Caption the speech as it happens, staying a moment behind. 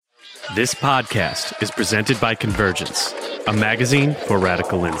This podcast is presented by Convergence, a magazine for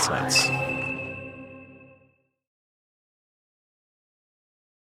radical insights.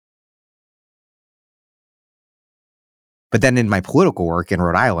 But then in my political work in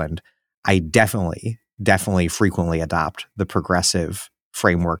Rhode Island, I definitely frequently adopt the progressive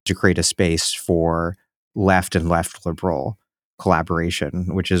framework to create a space for left and left liberal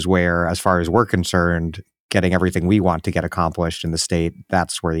collaboration, which is where, as far as we're concerned, getting everything we want to get accomplished in the state,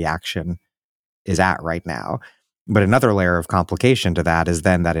 that's where the action is at right now. But another layer of complication to that is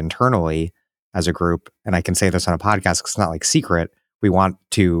then that internally as a group, and I can say this on a podcast because it's not like secret, we want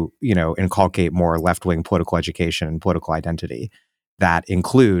to, inculcate more left-wing political education and political identity that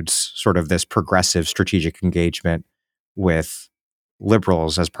includes sort of this progressive strategic engagement with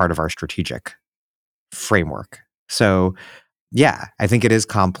liberals as part of our strategic framework. So, yeah, I think it is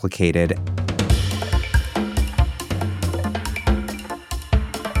complicated.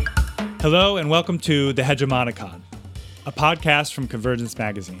 Hello and welcome to The Hegemonicon, a podcast from Convergence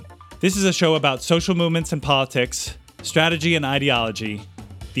Magazine. This is a show about social movements and politics, strategy and ideology,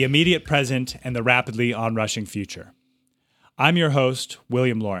 the immediate present, and the rapidly onrushing future. I'm your host,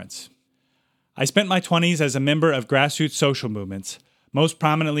 William Lawrence. I spent my 20s as a member of grassroots social movements, most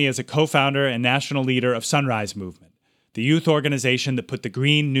prominently as a co-founder and national leader of Sunrise Movement, the youth organization that put the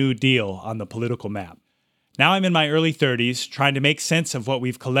Green New Deal on the political map. Now I'm in my early 30s, trying to make sense of what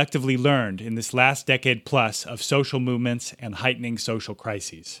we've collectively learned in this last decade plus of social movements and heightening social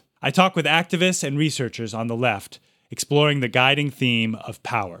crises. I talk with activists and researchers on the left, exploring the guiding theme of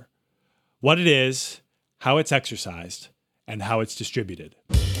power, what it is, how it's exercised, and how it's distributed.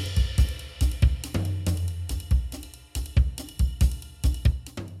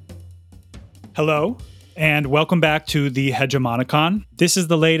 Hello, and welcome back to the Hegemonicon. This is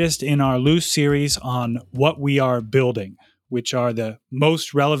the latest in our loose series on what we are building, which are the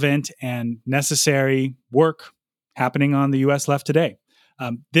most relevant and necessary work happening on the U.S. left today.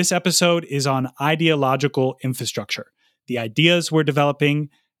 This episode is on ideological infrastructure, the ideas we're developing,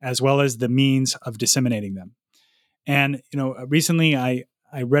 as well as the means of disseminating them. And, recently I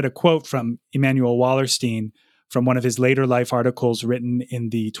read a quote from Emanuel Wallerstein from one of his later life articles written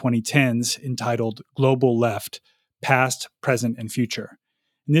in the 2010s entitled Global Left, Past, Present, and Future.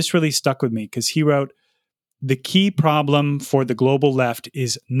 And this really stuck with me because he wrote, "The key problem for the global left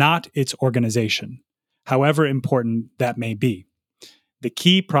is not its organization, however important that may be. The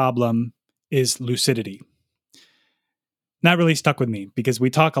key problem is lucidity." And that really stuck with me because we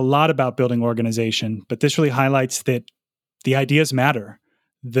talk a lot about building organization, but this really highlights that the ideas matter.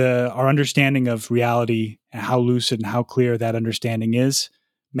 Our understanding of reality and how lucid and how clear that understanding is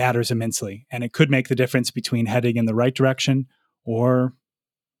matters immensely. And it could make the difference between heading in the right direction or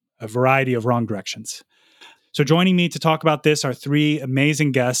a variety of wrong directions. So joining me to talk about this are three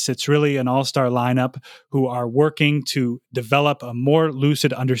amazing guests. It's really an all-star lineup who are working to develop a more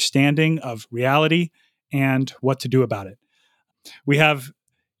lucid understanding of reality and what to do about it. We have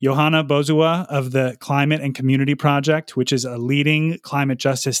Johanna Bozuwa of the Climate and Community Project, which is a leading climate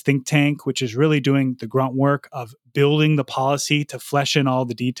justice think tank, which is really doing the grunt work of building the policy to flesh in all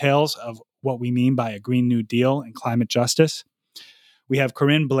the details of what we mean by a Green New Deal and climate justice. We have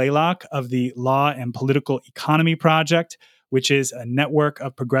Corinne Blalock of the Law and Political Economy Project, which is a network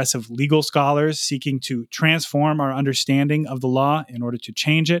of progressive legal scholars seeking to transform our understanding of the law in order to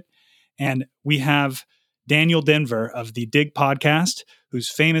change it. And we have Daniel Denvir of the Dig podcast, whose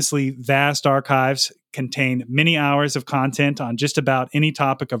famously vast archives contain many hours of content on just about any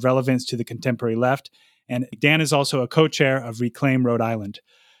topic of relevance to the contemporary left. And Dan is also a co-chair of Reclaim Rhode Island.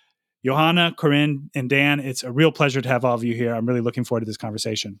 Johanna, Corinne, and Dan, it's a real pleasure to have all of you here. I'm really looking forward to this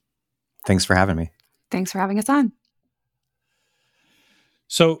conversation. Thanks for having me. Thanks for having us on.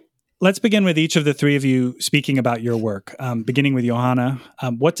 So let's begin with each of the three of you speaking about your work. Beginning with Johanna,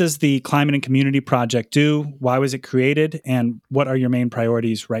 what does the Climate and Community Project do? Why was it created? And what are your main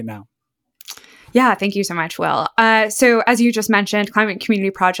priorities right now? Yeah, thank you so much, Will. So as you just mentioned, Climate and Community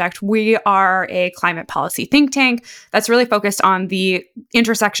Project, we are a climate policy think tank that's really focused on the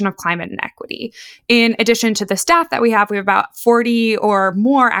intersection of climate and equity. In addition to the staff that we have about 40 or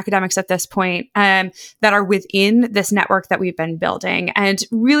more academics at this point that are within this network that we've been building. And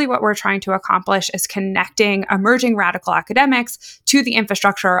really what we're trying to accomplish is connecting emerging radical academics to the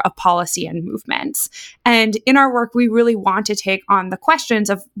infrastructure of policy and movements. And in our work, we really want to take on the questions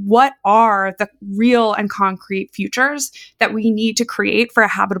of what are the real and concrete futures that we need to create for a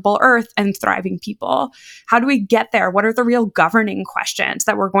habitable Earth and thriving people. How do we get there? What are the real governing questions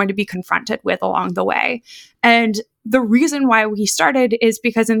that we're going to be confronted with along the way? And the reason why we started is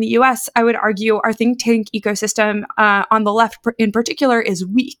because in the US, I would argue our think tank ecosystem on the left in particular is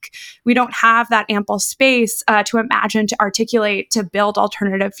weak. We don't have that ample space to imagine, to articulate, to build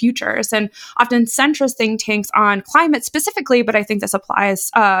alternative futures. And often centrist think tanks on climate specifically, but I think this applies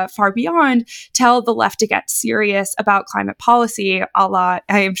far beyond, tell the left to get serious about climate policy, a la,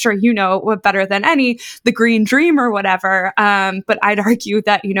 I am sure you know better than any, the Green Dream or whatever. But I'd argue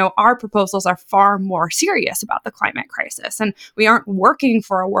that, our proposals are far more serious about the climate crisis. And we aren't working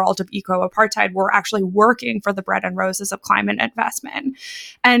for a world of eco-apartheid. We're actually working for the bread and roses of climate investment.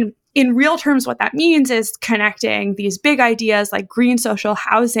 And in real terms, what that means is connecting these big ideas like green social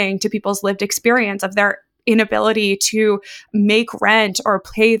housing to people's lived experience of their inability to make rent or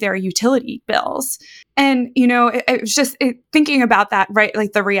pay their utility bills. And, it was just thinking about that, right?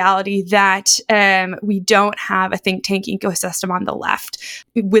 Like the reality that we don't have a think tank ecosystem on the left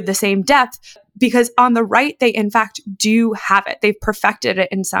with the same depth, because on the right, they in fact do have it. They've perfected it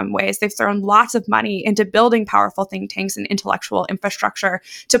in some ways. They've thrown lots of money into building powerful think tanks and intellectual infrastructure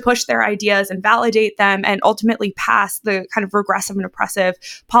to push their ideas and validate them and ultimately pass the kind of regressive and oppressive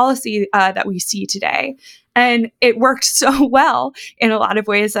policy that we see today. And it worked so well in a lot of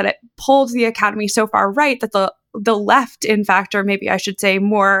ways that it pulled the academy so far right that the left, in fact, or maybe I should say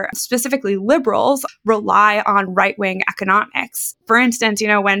more specifically liberals, rely on right-wing economics. For instance,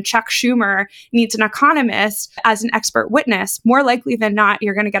 when Chuck Schumer needs an economist as an expert witness, more likely than not,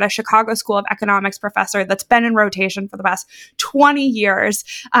 you're going to get a Chicago School of Economics professor that's been in rotation for the past 20 years,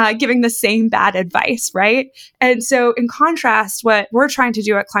 giving the same bad advice, right? And so in contrast, what we're trying to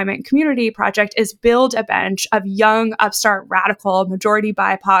do at Climate and Community Project is build a bench of young, upstart, radical, majority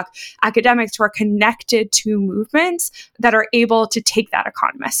BIPOC academics who are connected to movements that are able to take that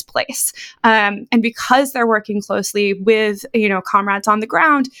economist's place. And because they're working closely with, comrades on the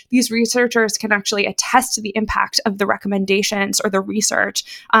ground, these researchers can actually attest to the impact of the recommendations or the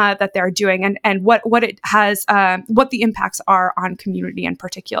research that they're doing and what it has, what the impacts are on community in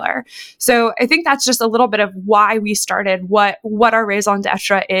particular. So I think that's just a little bit of why we started, what our raison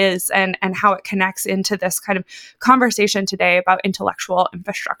d'etre is and how it connects into this kind of conversation today about intellectual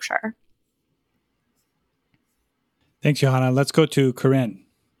infrastructure. Thanks, Johanna. Let's go to Corinne.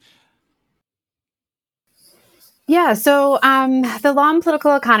 Yeah, so the Law and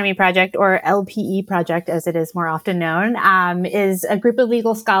Political Economy Project, or LPE Project, as it is more often known, is a group of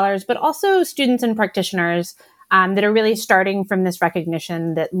legal scholars, but also students and practitioners that are really starting from this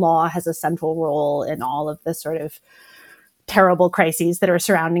recognition that law has a central role in all of the sort of terrible crises that are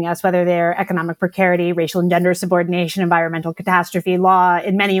surrounding us, whether they're economic precarity, racial and gender subordination, environmental catastrophe. Law,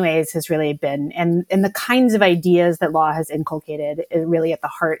 in many ways, has really been, and the kinds of ideas that law has inculcated is really at the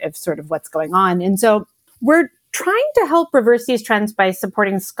heart of sort of what's going on. And so we're trying to help reverse these trends by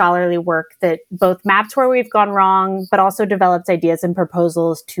supporting scholarly work that both maps where we've gone wrong, but also develops ideas and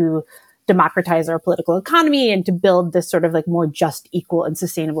proposals to democratize our political economy and to build this sort of like more just, equal, and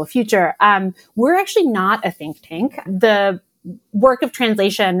sustainable future. We're actually not a think tank. The work of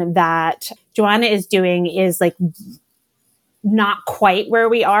translation that Johanna is doing is like not quite where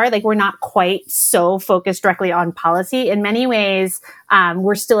we are. Like we're not quite so focused directly on policy. In many ways,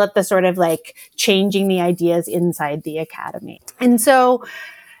 we're still at the sort of like changing the ideas inside the academy. And so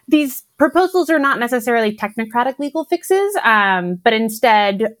these proposals are not necessarily technocratic legal fixes, but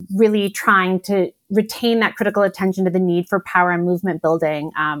instead really trying to retain that critical attention to the need for power and movement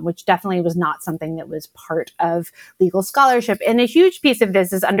building, which definitely was not something that was part of legal scholarship. And a huge piece of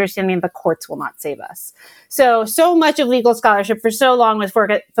this is understanding the courts will not save us. So much of legal scholarship for so long was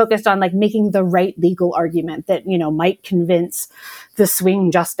focused on like making the right legal argument that, might convince the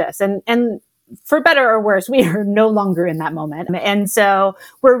swing justice. And for better or worse, we are no longer in that moment. And so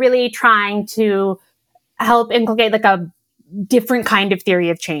we're really trying to help inculcate like a different kind of theory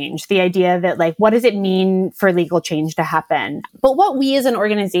of change. The idea that like, what does it mean for legal change to happen? But what we as an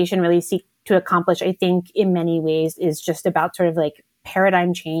organization really seek to accomplish, I think in many ways is just about sort of like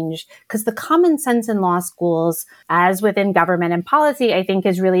paradigm change, because the common sense in law schools, as within government and policy, I think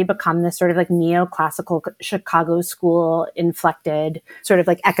has really become this sort of like neoclassical Chicago school inflected sort of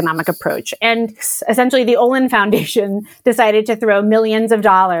like economic approach. And essentially the Olin Foundation decided to throw millions of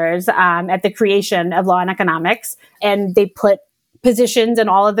dollars at the creation of law and economics. And they put positions in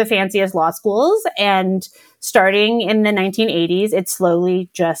all of the fanciest law schools. And starting in the 1980s, it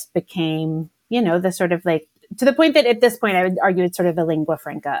slowly just became, the sort of like, to the point that at this point, I would argue it's sort of the lingua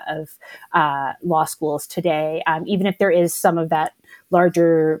franca of law schools today, even if there is some of that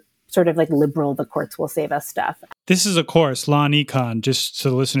larger sort of like liberal, the courts will save us stuff. This is a course, Law and Econ, just so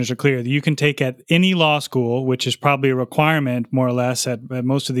the listeners are clear, that you can take at any law school, which is probably a requirement more or less at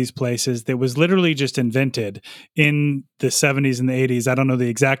most of these places, that was literally just invented in the 70s and the 80s. I don't know the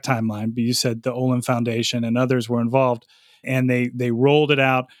exact timeline, but you said the Olin Foundation and others were involved. And they rolled it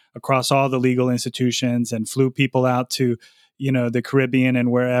out across all the legal institutions and flew people out to the Caribbean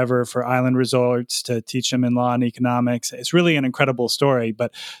and wherever for island resorts to teach them in law and economics. It's really an incredible story.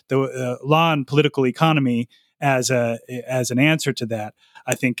 But the law and political economy as an answer to that,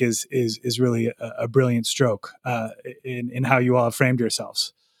 I think is really a brilliant stroke in how you all have framed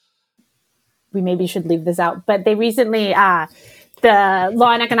yourselves. We maybe should leave this out, but they recently, the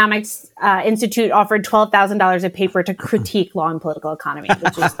Law and Economics Institute offered $12,000 a paper to critique law and political economy,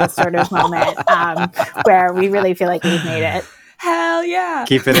 which is the sort of moment where we really feel like we've made it. Hell yeah.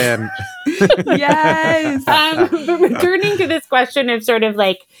 Keep it in. Yes. But returning to this question of sort of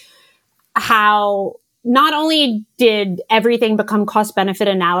like how not only did everything become cost benefit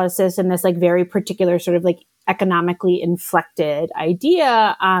analysis and this like very particular sort of like economically inflected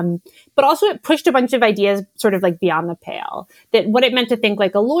idea, but also it pushed a bunch of ideas sort of like beyond the pale. That what it meant to think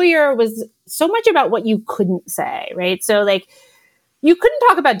like a lawyer was so much about what you couldn't say, right? So like you couldn't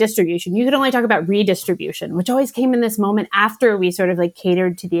talk about distribution. You could only talk about redistribution, which always came in this moment after we sort of like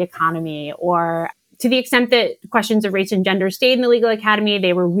catered to the economy, or to the extent that questions of race and gender stayed in the legal academy,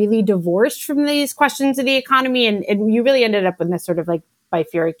 they were really divorced from these questions of the economy. And you really ended up in this sort of like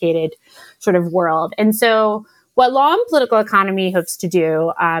bifurcated sort of world. And so what law and political economy hopes to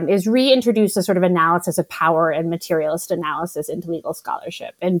do is reintroduce a sort of analysis of power and materialist analysis into legal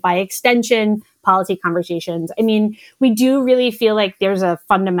scholarship. And by extension, policy conversations. I mean, we do really feel like there's a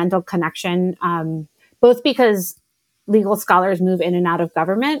fundamental connection, both because legal scholars move in and out of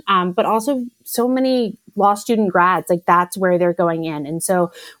government, but also so many law student grads, like that's where they're going in. And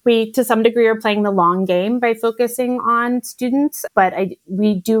so we, to some degree, are playing the long game by focusing on students, but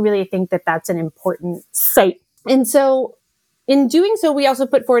we do really think that that's an important site. And so in doing so, we also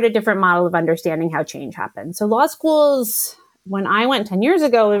put forward a different model of understanding how change happens. So law schools, when I went 10 years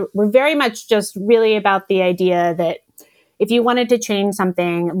ago, were very much just really about the idea that if you wanted to change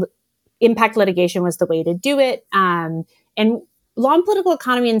something, impact litigation was the way to do it. And law and political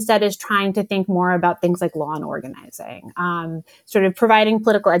economy instead is trying to think more about things like law and organizing, sort of providing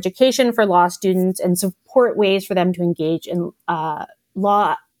political education for law students and support ways for them to engage in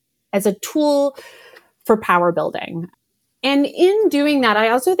law as a tool for power building. And in doing that, I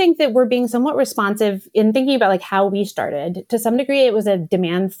also think that we're being somewhat responsive in thinking about like how we started. To some degree, it was a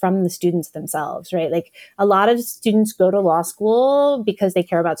demand from the students themselves, right? Like a lot of students go to law school because they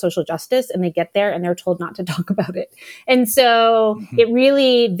care about social justice, and they get there and they're told not to talk about it. And so they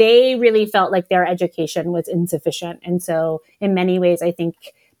really felt like their education was insufficient. And so in many ways, I think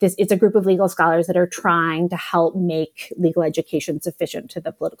it's a group of legal scholars that are trying to help make legal education sufficient to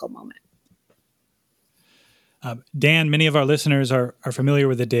the political moment. Dan, many of our listeners are familiar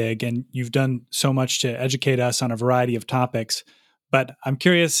with the DIG, and you've done so much to educate us on a variety of topics. But I'm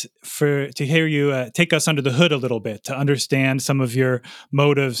curious to hear you take us under the hood a little bit to understand some of your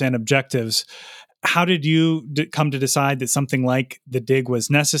motives and objectives. How did you come to decide that something like the DIG was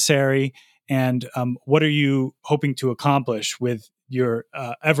necessary? And what are you hoping to accomplish with your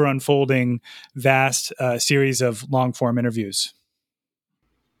ever-unfolding, vast series of long-form interviews?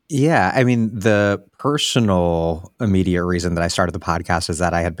 Yeah, I mean, the personal immediate reason that I started the podcast is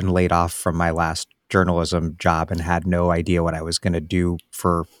that I had been laid off from my last journalism job and had no idea what I was going to do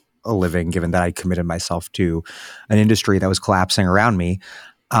for a living, given that I committed myself to an industry that was collapsing around me.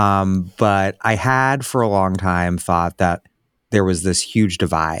 But I had for a long time thought that there was this huge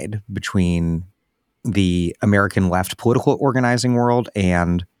divide between the American left political organizing world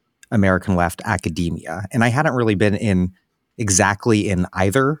and American left academia. And I hadn't really been exactly in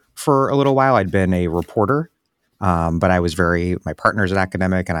either for a little while. I'd been a reporter, but my partner's an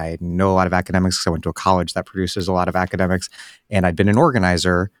academic, and I know a lot of academics because I went to a college that produces a lot of academics. And I'd been an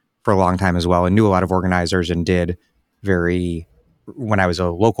organizer for a long time as well, and knew a lot of organizers, and when I was a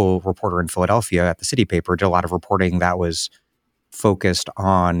local reporter in Philadelphia at the city paper, did a lot of reporting that was focused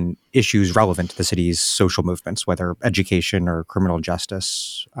on issues relevant to the city's social movements, whether education or criminal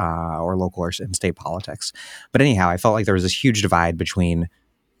justice or local or state politics. But anyhow, I felt like there was this huge divide between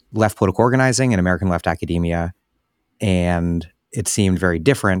left political organizing and American left academia, and it seemed very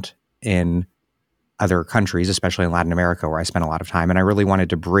different in other countries, especially in Latin America, where I spent a lot of time. And I really wanted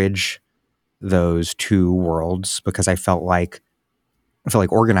to bridge those two worlds because I felt like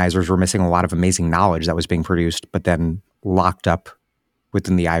organizers were missing a lot of amazing knowledge that was being produced, but then locked up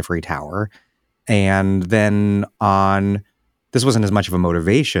within the ivory tower. And then on this wasn't as much of a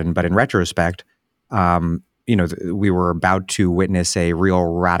motivation, but in retrospect, we were about to witness a real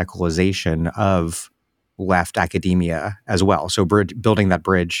radicalization of left academia as well. So building that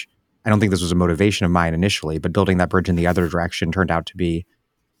bridge, I don't think this was a motivation of mine initially, but building that bridge in the other direction turned out to be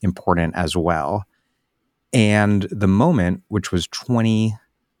important as well. And the moment, which was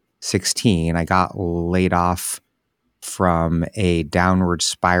 2016, I got laid off from a downward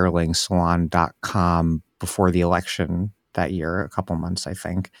spiraling salon.com before the election that year, a couple months, I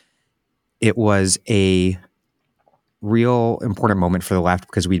think. It was a real important moment for the left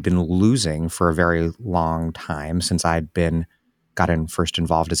because we'd been losing for a very long time since I'd gotten first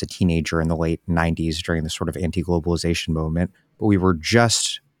involved as a teenager in the late 90s during the sort of anti-globalization movement. But we were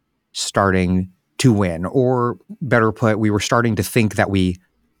just starting to win, or better put, we were starting to think that we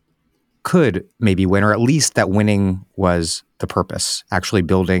could maybe win, or at least that winning was the purpose. Actually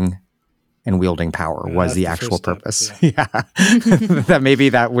building and wielding power was the actual purpose. Yeah. That maybe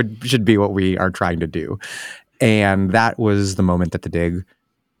that should be what we are trying to do. And that was the moment that the Dig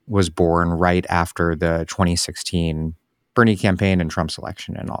was born, right after the 2016 Bernie campaign and Trump's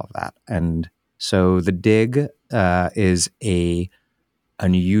election and all of that. And so the Dig is a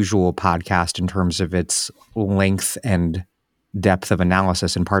unusual podcast in terms of its length and depth of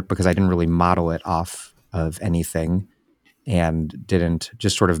analysis, in part because I didn't really model it off of anything and didn't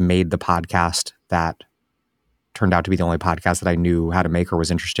just sort of made the podcast that turned out to be the only podcast that I knew how to make or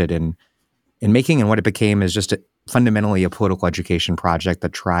was interested in making. And what it became is just fundamentally a political education project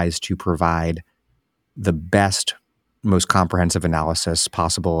that tries to provide the best, most comprehensive analysis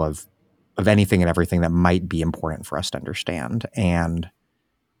possible of anything and everything that might be important for us to understand. And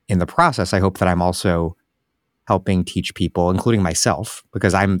in the process, I hope that I'm also helping teach people, including myself,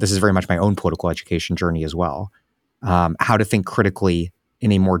 because this is very much my own political education journey as well, how to think critically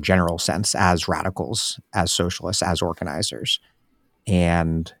in a more general sense as radicals, as socialists, as organizers.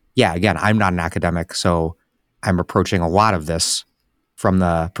 And yeah, again, I'm not an academic, so I'm approaching a lot of this from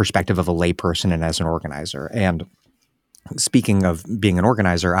the perspective of a layperson and as an organizer. And speaking of being an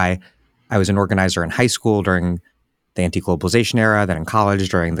organizer, I was an organizer in high school during the anti-globalization era, then in college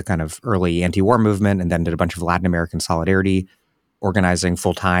during the kind of early anti-war movement, and then did a bunch of Latin American solidarity organizing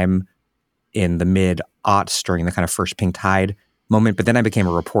full-time in the mid-aughts during the kind of first pink tide moment. But then I became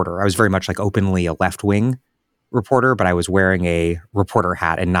a reporter. I was very much like openly a left-wing reporter, but I was wearing a reporter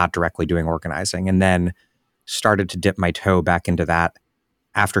hat and not directly doing organizing. And then started to dip my toe back into that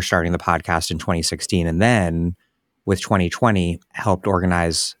after starting the podcast in 2016. And then with 2020, helped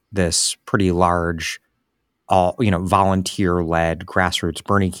organize this pretty large volunteer-led grassroots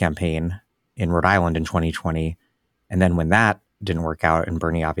Bernie campaign in Rhode Island in 2020. And then when that didn't work out and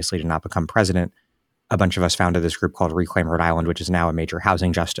Bernie obviously did not become president, a bunch of us founded this group called Reclaim Rhode Island, which is now a major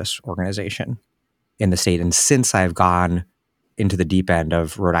housing justice organization in the state. And since I've gone into the deep end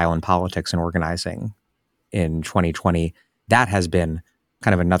of Rhode Island politics and organizing in 2020, that has been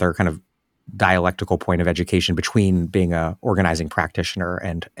kind of another kind of dialectical point of education between being a organizing practitioner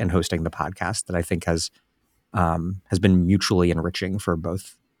and hosting the podcast that I think has been mutually enriching for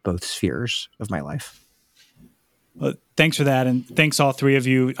both spheres of my life. Well, thanks for that, and thanks all three of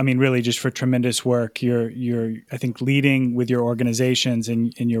you. I mean, really, just for tremendous work. You're I think leading with your organizations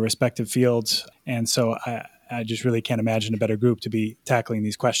in your respective fields, and so I just really can't imagine a better group to be tackling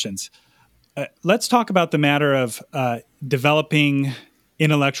these questions. Let's talk about the matter of developing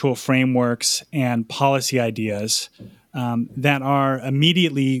intellectual frameworks and policy ideas that are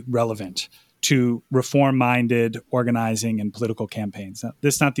immediately relevant to reform-minded organizing and political campaigns. Now,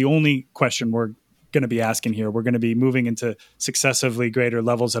 this is not the only question we're going to be asking here. We're going to be moving into successively greater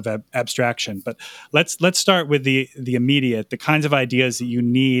levels of abstraction. But let's start with the immediate, the kinds of ideas that you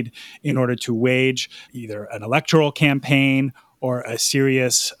need in order to wage either an electoral campaign or a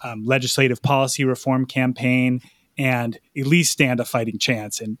serious legislative policy reform campaign, and at least stand a fighting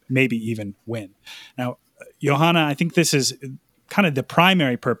chance and maybe even win. Now, Johanna, I think this is kind of the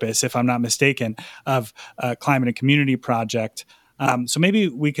primary purpose, if I'm not mistaken, of Climate and Community Project. So maybe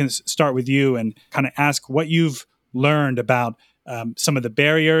we can start with you and kind of ask what you've learned about some of the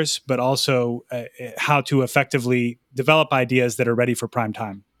barriers, but also how to effectively develop ideas that are ready for prime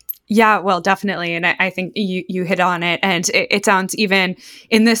time. Yeah, well, definitely. And I think you hit on it. And it sounds even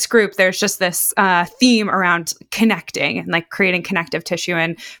in this group, there's just this theme around connecting and like creating connective tissue.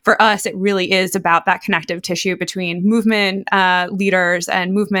 And for us, it really is about that connective tissue between movement leaders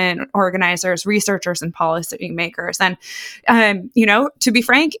and movement organizers, researchers, and policy makers. And, to be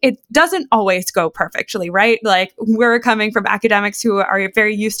frank, it doesn't always go perfectly, right? Like we're coming from academics who are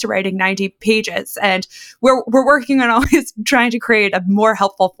very used to writing 90 pages, and we're working on always trying to create a more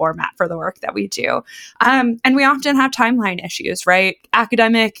helpful format format for the work that we do. And we often have timeline issues, right?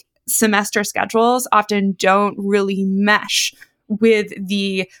 Academic semester schedules often don't really mesh with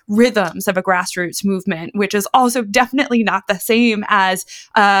the rhythms of a grassroots movement, which is also definitely not the same as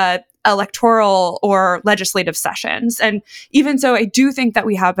electoral or legislative sessions. And even so, I do think that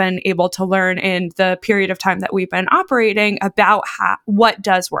we have been able to learn in the period of time that we've been operating about what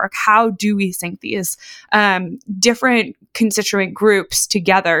does work. How do we sync these different constituent groups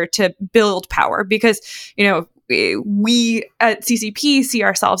together to build power? Because, we at CCP see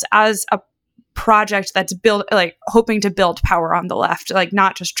ourselves as a project that's built, like hoping to build power on the left, like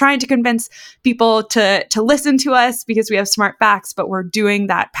not just trying to convince people to listen to us because we have smart facts, but we're doing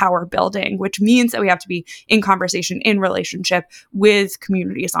that power building, which means that we have to be in conversation, in relationship with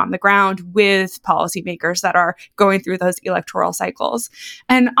communities on the ground, with policymakers that are going through those electoral cycles.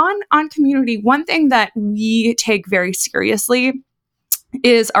 And on community, one thing that we take very seriously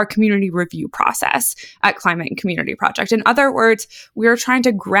is our community review process at Climate and Community Project. In other words, we're trying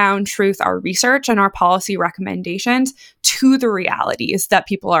to ground truth our research and our policy recommendations to the realities that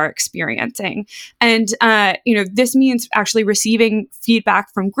people are experiencing. And, this means actually receiving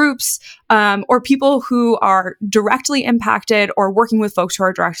feedback from groups or people who are directly impacted or working with folks who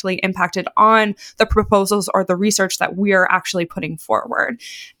are directly impacted on the proposals or the research that we're actually putting forward.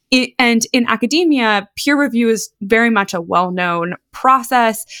 And in academia, peer review is very much a well-known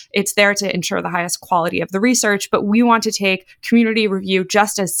process. It's there to ensure the highest quality of the research, but we want to take community review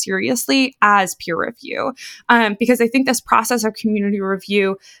just as seriously as peer review, because I think this process of community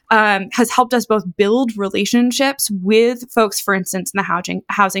review has helped us both build relationships with folks, for instance, in the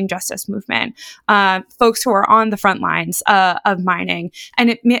housing justice movement, folks who are on the front lines of mining,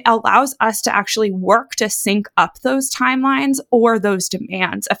 and it allows us to actually work to sync up those timelines or those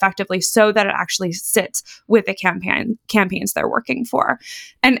demands effectively so that it actually sits with the campaigns they're working for.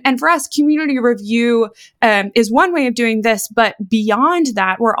 And for us, community review is one way of doing this, but beyond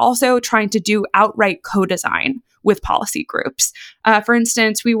that, we're also trying to do outright co-design with policy groups. For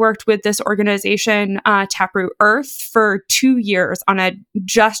instance, we worked with this organization, Taproot Earth, for 2 years on a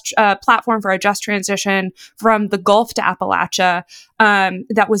just platform for a just transition from the Gulf to Appalachia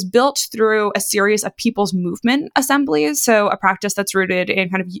that was built through a series of people's movement assemblies. So a practice that's rooted in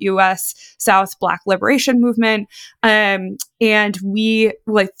kind of U.S. South Black liberation movement. And we,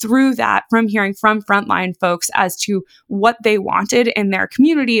 through that, from hearing from frontline folks as to what they wanted in their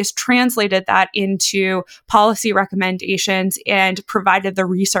communities, translated that into policy recommendations and provided the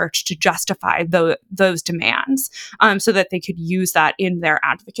research to justify those demands so that they could use that in their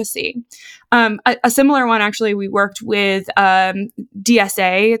advocacy. A similar one, actually, we worked with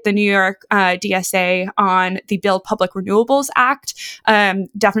DSA, the New York DSA, on the Build Public Renewables Act.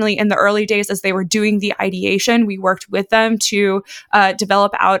 Definitely in the early days as they were doing the ideation, we worked with them to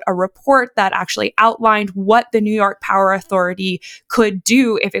develop out a report that actually outlined what the New York Power Authority could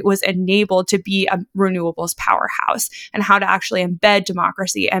do if it was enabled to be a renewables powerhouse, and how to actually embed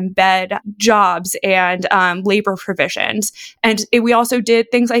democracy, embed jobs and labor provisions. And we also did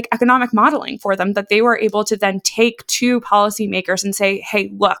things like economic modeling for them that they were able to then take to policymakers and say,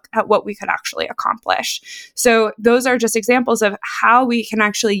 hey, look at what we could actually accomplish. So those are just examples of how we can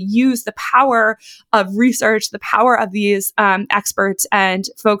actually use the power of research, the power of these experts and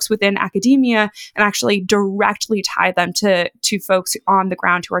folks within academia, and actually directly tie them to folks on the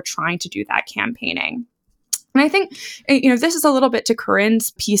ground who are trying to do that campaigning. And I think, this is a little bit to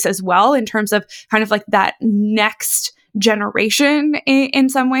Corinne's piece as well, in terms of kind of like that next generation in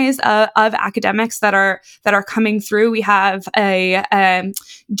some ways of academics that are coming through. We have a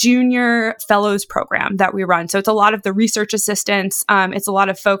junior fellows program that we run. So it's a lot of the research assistants. It's a lot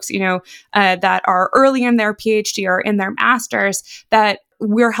of folks, that are early in their PhD or in their master's that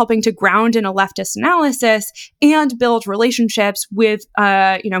we're helping to ground in a leftist analysis and build relationships with,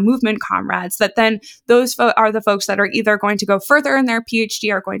 movement comrades that then those are the folks that are either going to go further in their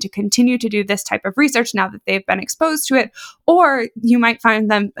PhD or going to continue to do this type of research now that they've been exposed to it. Or you might find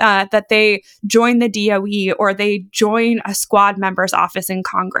them that they join the DOE or they join a squad member's office in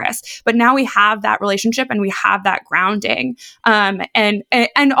Congress. But now we have that relationship and we have that grounding. And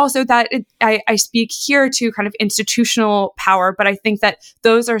also that I speak here to kind of institutional power, but I think that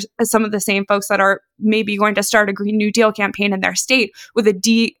those are some of the same folks that are maybe going to start a Green New Deal campaign in their state with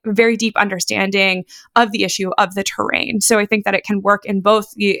a very deep understanding of the issue of the terrain. So I think that it can work in both.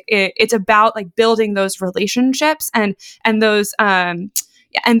 It's about like building those relationships and those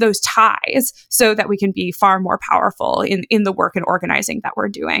and those ties so that we can be far more powerful in the work and organizing that we're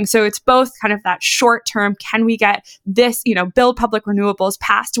doing. So it's both kind of that short term, can we get this, build public renewables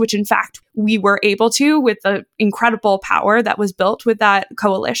passed, which in fact we were able to with the incredible power that was built with that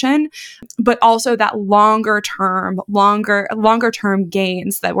coalition, but also that longer term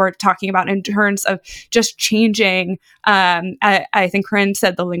gains that we're talking about in terms of just changing. I think Corinne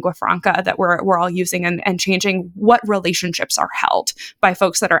said the lingua franca that we're all using and changing what relationships are held by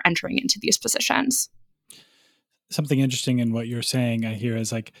folks that are entering into these positions. Something interesting in what you're saying, I hear,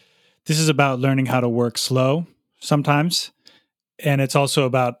 is like, this is about learning how to work slow sometimes. And it's also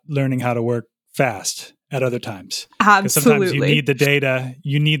about learning how to work fast at other times. Because sometimes you need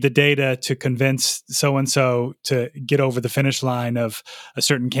the data to convince so-and-so to get over the finish line of a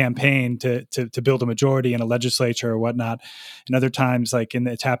certain campaign to build a majority in a legislature or whatnot. And other times, like in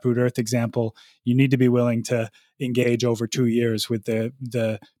the Taproot Earth example, you need to be willing to engage over 2 years with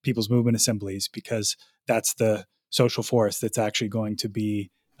the People's Movement Assemblies, because that's the social force that's actually going to be,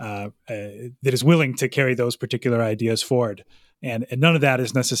 that is willing to carry those particular ideas forward. And none of that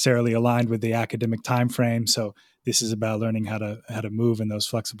is necessarily aligned with the academic time frame. So this is about learning how to move in those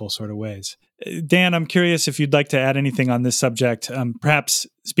flexible sort of ways. Dan, I'm curious if you'd like to add anything on this subject, perhaps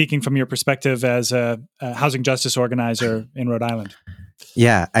speaking from your perspective as a housing justice organizer in Rhode Island.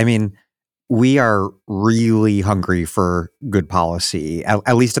 Yeah, I mean, we are really hungry for good policy,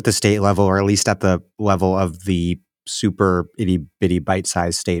 at least at the state level, or at least at the level of the super itty bitty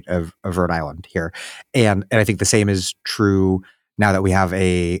bite-sized state of Rhode Island here. And I think the same is true now that we have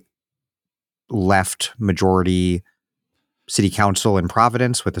a left majority city council in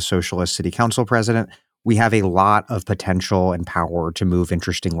Providence with a socialist city council president. We have a lot of potential and power to move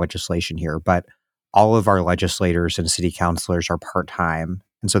interesting legislation here, but all of our legislators and city councilors are part-time.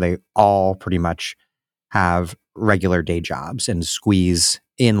 And so they all pretty much have regular day jobs and squeeze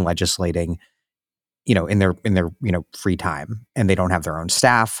in legislating in their free time, and they don't have their own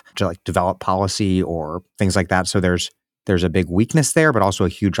staff to like develop policy or things like that. So there's a big weakness there, but also a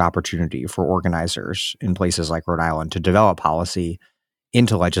huge opportunity for organizers in places like Rhode Island to develop policy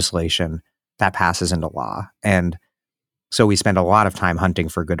into legislation that passes into law. And so we spend a lot of time hunting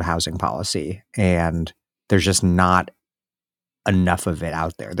for good housing policy, and there's just not enough of it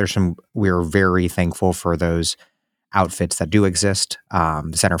out there. We're very thankful for those outfits that do exist.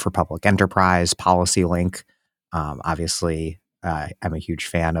 The Center for Public Enterprise, Policy Link. Obviously, I'm a huge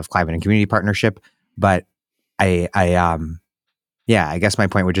fan of Climate and Community Partnership, but I guess my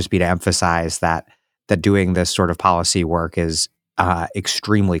point would just be to emphasize that doing this sort of policy work is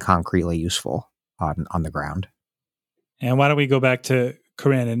extremely concretely useful on the ground. And why don't we go back to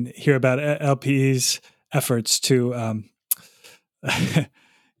Corinne and hear about LPE's efforts to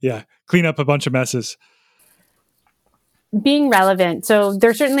clean up a bunch of messes. Being relevant. So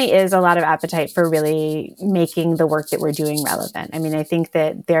there certainly is a lot of appetite for really making the work that we're doing relevant. I mean, I think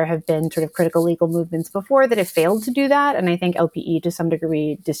that there have been sort of critical legal movements before that have failed to do that. And I think LPE to some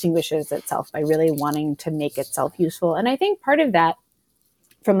degree distinguishes itself by really wanting to make itself useful. And I think part of that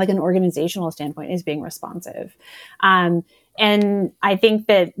from like an organizational standpoint is being responsive. And I think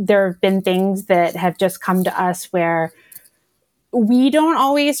that there have been things that have just come to us where we don't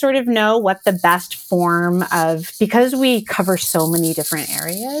always sort of know what the best form of, because we cover so many different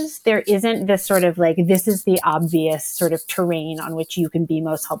areas, there isn't this sort of like, this is the obvious sort of terrain on which you can be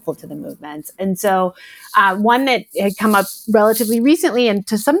most helpful to the movements. And so one that had come up relatively recently and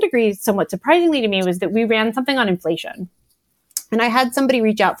to some degree somewhat surprisingly to me was that we ran something on inflation. And I had somebody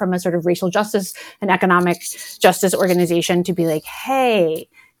reach out from a sort of racial justice and economic justice organization to be like, hey,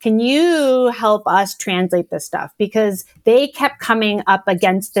 can you help us translate this stuff? Because they kept coming up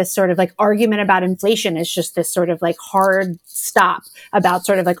against this sort of like argument about inflation is just this sort of like hard stop about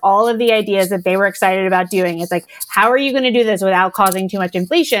sort of like all of the ideas that they were excited about doing. It's like, how are you going to do this without causing too much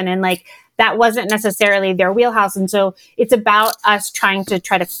inflation? And like, that wasn't necessarily their wheelhouse. And so it's about us trying to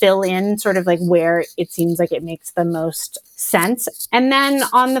try to fill in sort of like where it seems like it makes the most sense. And then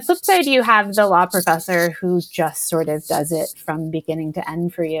on the flip side, you have the law professor who just sort of does it from beginning to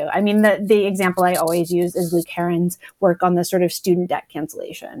end for you. I mean, the example I always use is Luke Herron's work on the sort of student debt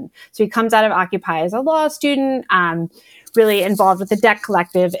cancellation. So he comes out of Occupy as a law student, really involved with the debt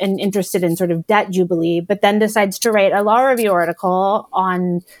collective and interested in sort of debt jubilee, but then decides to write a law review article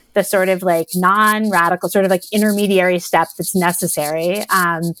on the sort of like non-radical sort of like intermediary step that's necessary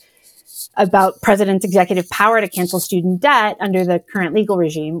about president's executive power to cancel student debt under the current legal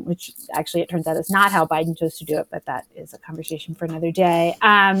regime, which actually it turns out is not how Biden chose to do it, but that is a conversation for another day.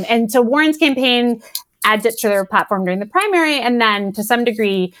 And so Warren's campaign adds it to their platform during the primary. And then to some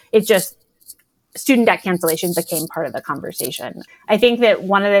degree, it just student debt cancellation became part of the conversation. I think that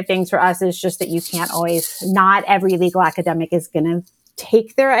one of the things for us is just that you can't always, not every legal academic is going to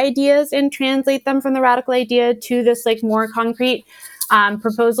take their ideas and translate them from the radical idea to this like more concrete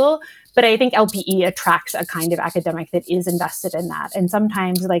proposal. But I think LPE attracts a kind of academic that is invested in that. And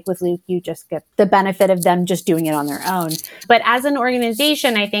sometimes, like with Luke, you just get the benefit of them just doing it on their own. But as an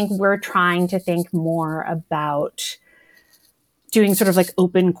organization, I think we're trying to think more about doing sort of like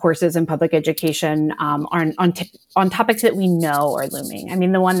open courses in public education on topics that we know are looming. I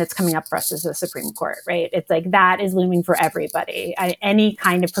mean, the one that's coming up for us is the Supreme Court, right? It's like that is looming for everybody. Any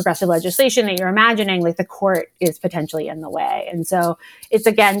kind of progressive legislation that you're imagining, like the court is potentially in the way. And so it's,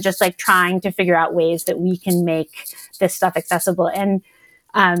 again, just like trying to figure out ways that we can make this stuff accessible. And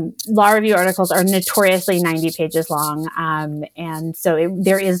law review articles are notoriously 90 pages long. And so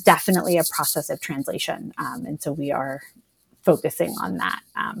there is definitely a process of translation. And so we are focusing on that,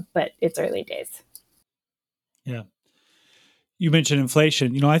 but it's early days. Yeah. You mentioned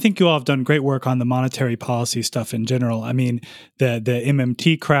inflation. I think you all have done great work on the monetary policy stuff in general. I mean, the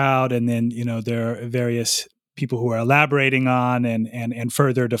MMT crowd, and then, there are various people who are elaborating on and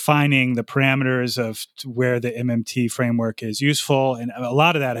further defining the parameters of where the MMT framework is useful. And a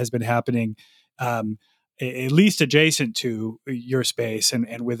lot of that has been happening at least adjacent to your space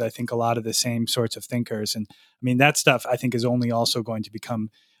and with, I think, a lot of the same sorts of thinkers. And I mean, that stuff, I think, is only also going to become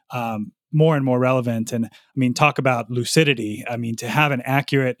more and more relevant. And I mean, talk about lucidity. I mean, to have an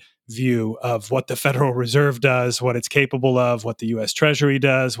accurate view of what the Federal Reserve does, what it's capable of, what the U.S. Treasury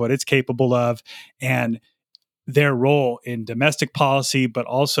does, what it's capable of, and their role in domestic policy, but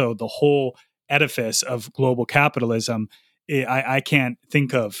also the whole edifice of global capitalism. I can't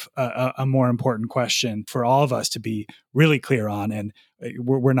think of a more important question for all of us to be really clear on, and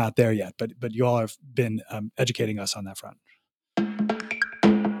we're not there yet. But you all have been educating us on that front.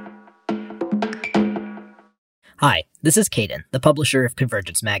 Hi, this is Caden, the publisher of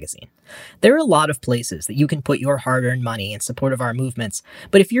Convergence magazine. There are a lot of places that you can put your hard-earned money in support of our movements,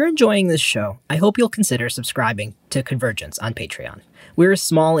 but if you're enjoying this show, I hope you'll consider subscribing to Convergence on Patreon. We're a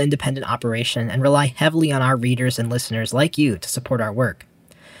small independent operation and rely heavily on our readers and listeners like you to support our work.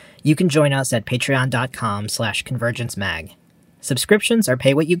 You can join us at patreon.com/convergencemag. Subscriptions are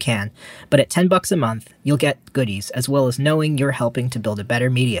pay what you can, but at $10 a month, you'll get goodies as well as knowing you're helping to build a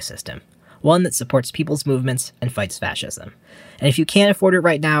better media system. One that supports people's movements and fights fascism. And if you can't afford it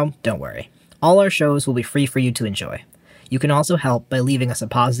right now, don't worry. All our shows will be free for you to enjoy. You can also help by leaving us a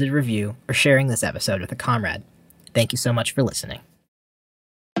positive review or sharing this episode with a comrade. Thank you so much for listening.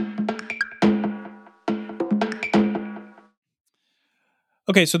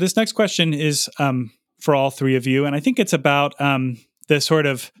 Okay, so this next question is for all three of you, and I think it's about the sort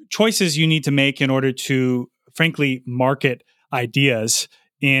of choices you need to make in order to, frankly, market ideas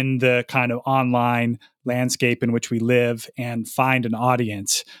in the kind of online landscape in which we live and find an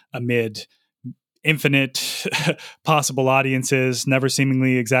audience amid infinite possible audiences, never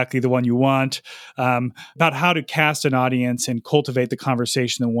seemingly exactly the one you want, about how to cast an audience and cultivate the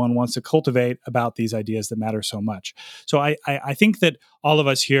conversation that one wants to cultivate about these ideas that matter so much. So I think that all of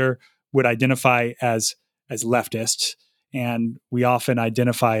us here would identify as leftists, and we often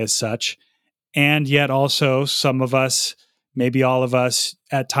identify as such. And yet also some of us, maybe all of us,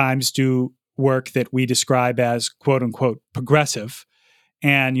 at times do work that we describe as quote unquote progressive.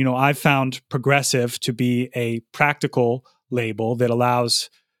 And, I've found progressive to be a practical label that allows,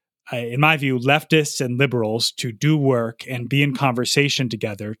 in my view, leftists and liberals to do work and be in conversation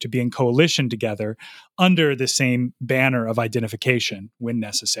together, to be in coalition together under the same banner of identification when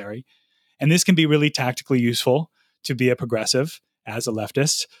necessary. And this can be really tactically useful to be a progressive as a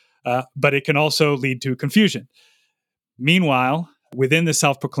leftist, but it can also lead to confusion. Meanwhile, within the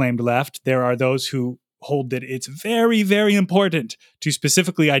self-proclaimed left, there are those who hold that it's very, very important to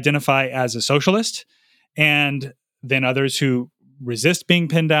specifically identify as a socialist, and then others who resist being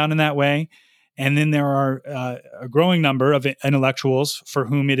pinned down in that way. And then there are a growing number of intellectuals for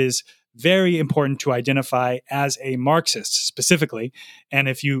whom it is very important to identify as a Marxist specifically. And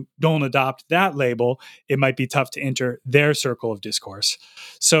if you don't adopt that label, it might be tough to enter their circle of discourse.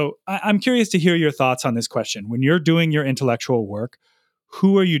 So I'm curious to hear your thoughts on this question. When you're doing your intellectual work,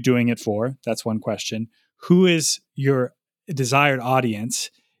 who are you doing it for? That's one question. Who is your desired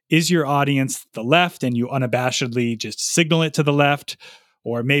audience? Is your audience the left and you unabashedly just signal it to the left?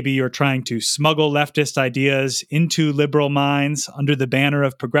 Or maybe you're trying to smuggle leftist ideas into liberal minds under the banner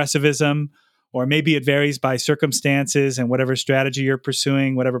of progressivism. Or maybe it varies by circumstances and whatever strategy you're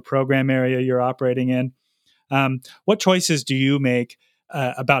pursuing, whatever program area you're operating in. What choices do you make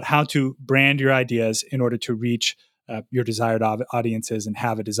about how to brand your ideas in order to reach your desired audiences and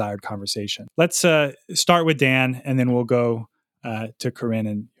have a desired conversation. Let's start with Dan, and then we'll go to Corinne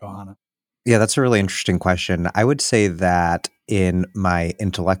and Johanna. Yeah, that's a really interesting question. I would say that in my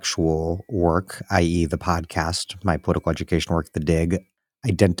intellectual work, i.e. the podcast, my political education work, The Dig,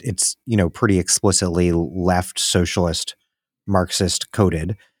 it's, pretty explicitly left socialist, Marxist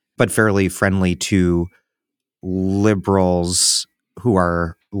coded, but fairly friendly to liberals who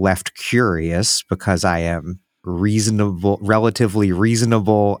are left curious because I am relatively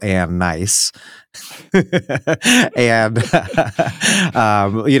reasonable and nice. And,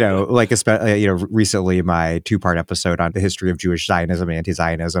 recently my 2-part episode on the history of Jewish Zionism and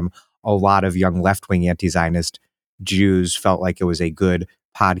anti-Zionism, a lot of young left-wing anti-Zionist Jews felt like it was a good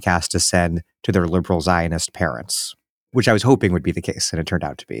podcast to send to their liberal Zionist parents, which I was hoping would be the case, and it turned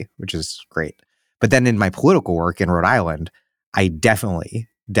out to be, which is great. But then in my political work in Rhode Island, I definitely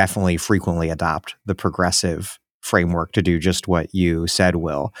frequently adopt the progressive framework to do just what you said,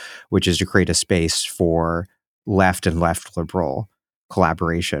 Will, which is to create a space for left and left liberal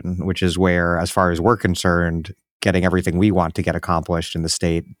collaboration, which is where, as far as we're concerned, getting everything we want to get accomplished in the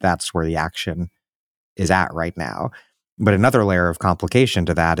state, that's where the action is at right now. But another layer of complication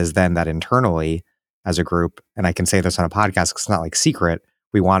to that is then that internally as a group, and I can say this on a podcast because it's not like secret,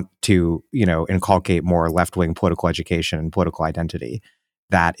 we want to, inculcate more left-wing political education and political identity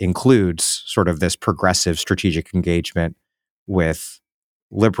that includes sort of this progressive strategic engagement with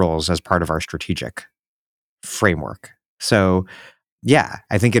liberals as part of our strategic framework. So, yeah,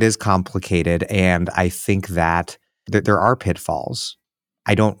 I think it is complicated, and I think that there are pitfalls.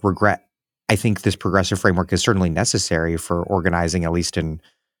 I don't regret. I think this progressive framework is certainly necessary for organizing, at least in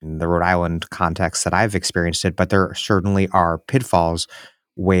the Rhode Island context that I've experienced it, but there certainly are pitfalls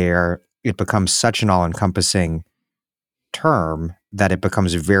where it becomes such an all-encompassing term that it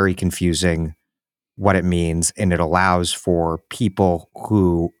becomes very confusing what it means, and it allows for people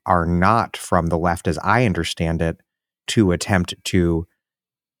who are not from the left, as I understand it, to attempt to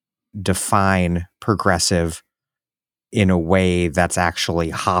define progressive in a way that's actually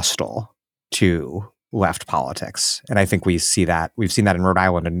hostile to left politics. And I think we've seen that in Rhode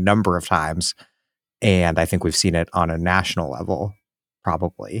Island a number of times, and I think we've seen it on a national level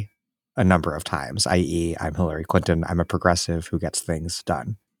probably a number of times, i.e. I'm Hillary Clinton, I'm a progressive who gets things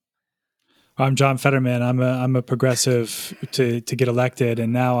done. I'm John Fetterman. I'm a progressive to get elected,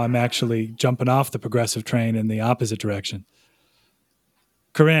 and now I'm actually jumping off the progressive train in the opposite direction.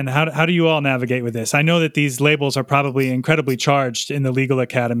 Corinne, how do you all navigate with this? I know that these labels are probably incredibly charged in the legal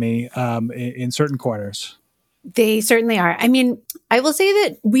academy in certain quarters. They certainly are. I mean, I will say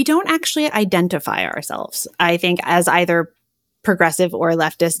that we don't actually identify ourselves, I think, as either progressive or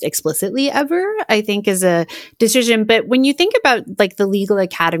leftist explicitly ever, I think is a decision. But when you think about like the legal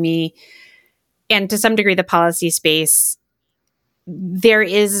academy and to some degree the policy space, there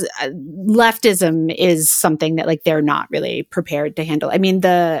is leftism is something that like they're not really prepared to handle. I mean,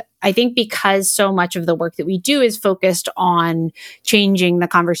 I think because so much of the work that we do is focused on changing the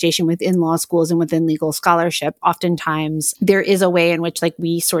conversation within law schools and within legal scholarship, oftentimes there is a way in which like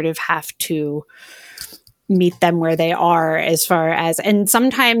we sort of have to meet them where they are as far as, and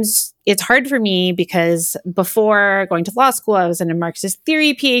sometimes it's hard for me because before going to law school, I was in a Marxist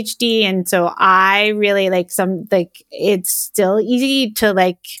theory PhD. And so I really it's still easy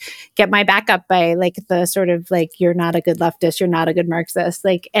to get my back up by the sort of you're not a good leftist, you're not a good Marxist.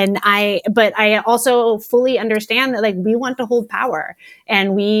 But I also fully understand that we want to hold power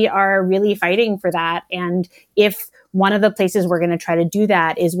and we are really fighting for that. And if one of the places we're going to try to do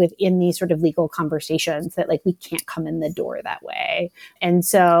that is within these sort of legal conversations that we can't come in the door that way. And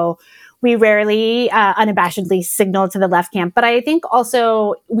so we rarely unabashedly signal to the left camp. But I think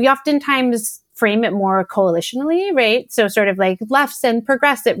also we oftentimes frame it more coalitionally, right? So sort of lefts and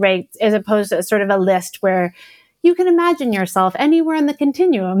progressive, right? As opposed to sort of a list where you can imagine yourself anywhere in the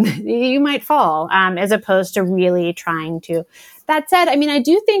continuum you might fall, as opposed to really trying to. That said, I mean, I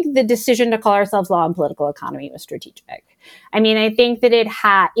do think the decision to call ourselves Law and Political Economy was strategic. I mean, I think that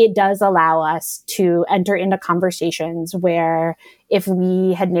it does allow us to enter into conversations where if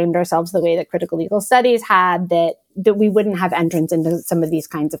we had named ourselves the way that critical legal studies had, that we wouldn't have entrance into some of these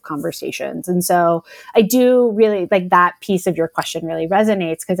kinds of conversations. And so I do really that piece of your question really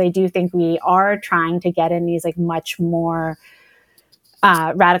resonates because I do think we are trying to get in these much more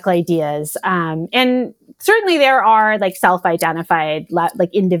radical ideas. And certainly there are self-identified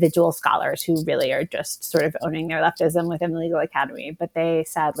individual scholars who really are just sort of owning their leftism within the legal academy, but they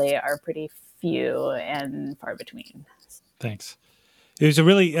sadly are pretty few and far between. Thanks. It was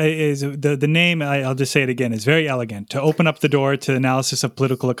the name, I'll just say it again, is very elegant. To open up the door to analysis of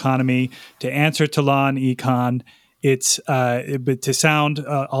political economy, to answer to law and econ, it's but to sound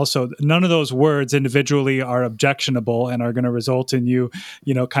also, none of those words individually are objectionable and are going to result in you,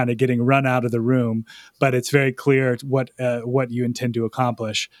 kind of getting run out of the room. But it's very clear what you intend to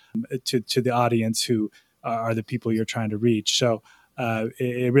accomplish to the audience who are the people you're trying to reach. So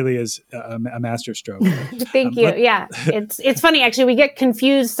it really is a masterstroke. Thank you. Yeah, it's funny actually. We get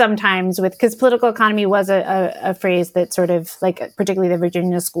confused sometimes because political economy was a phrase that sort of like particularly the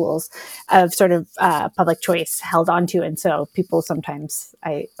Virginia schools of sort of public choice held onto, and so people sometimes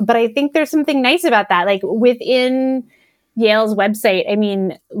But I think there's something nice about that. Like within Yale's website, I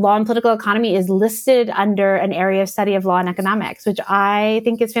mean, law and political economy is listed under an area of study of law and economics, which I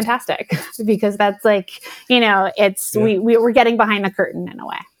think is fantastic because that's like, we're getting behind the curtain in a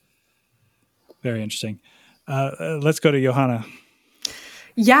way. Very interesting. Let's go to Johanna.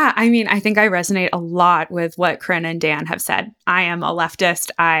 Yeah, I mean, I think I resonate a lot with what Corinne and Dan have said. I am a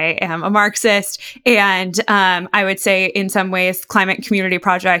leftist. I am a Marxist. And I would say in some ways, Climate Community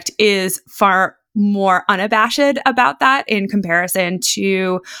Project is far more unabashed about that in comparison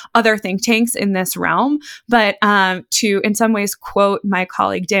to other think tanks in this realm. But to, in some ways, quote my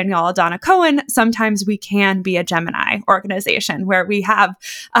colleague Danielle Cohen, sometimes we can be a Gemini organization where we have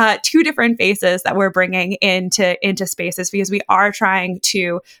two different faces that we're bringing into spaces because we are trying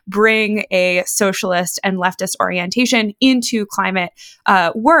to bring a socialist and leftist orientation into climate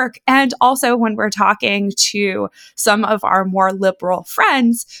work. And also when we're talking to some of our more liberal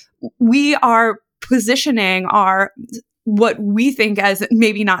friends, we are positioning what we think as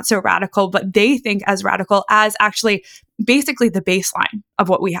maybe not so radical, but they think as radical as actually basically the baseline of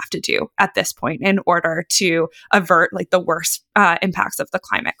what we have to do at this point in order to avert like the worst impacts of the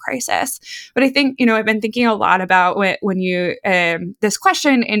climate crisis. But I think, I've been thinking a lot about when you, this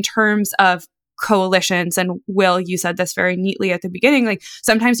question in terms of coalitions. And Will, you said this very neatly at the beginning, like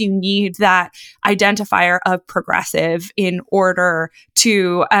sometimes you need that identifier of progressive in order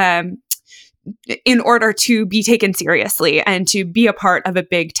to be taken seriously and to be a part of a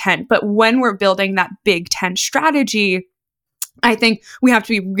big tent. But when we're building that big tent strategy, I think we have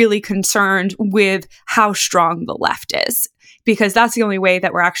to be really concerned with how strong the left is, because that's the only way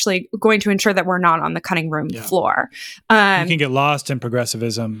that we're actually going to ensure that we're not on the cutting room floor. You can get lost in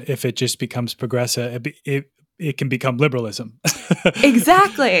progressivism if it just becomes progressive. It can become liberalism.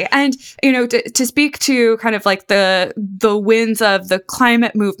 Exactly. And, to speak to kind of like the wins of the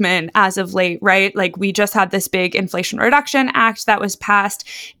climate movement as of late, right? Like we just had this big Inflation Reduction Act that was passed.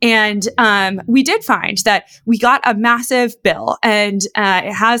 And we did find that we got a massive bill and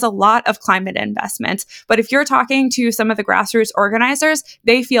it has a lot of climate investments. But if you're talking to some of the grassroots organizers,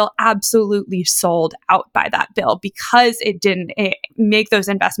 they feel absolutely sold out by that bill because it didn't make those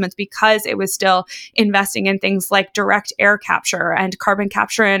investments, because it was still investing in things like direct air capture and carbon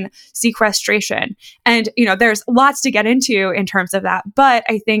capture and sequestration. And, there's lots to get into in terms of that. But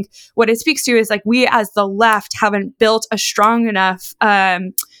I think what it speaks to is like we as the left haven't built a strong enough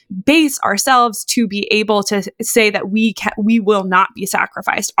base ourselves to be able to say that we will not be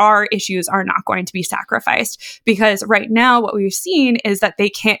sacrificed. Our issues are not going to be sacrificed, because right now what we've seen is that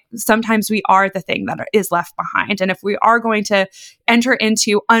sometimes we are the thing that is left behind. And if we are going to enter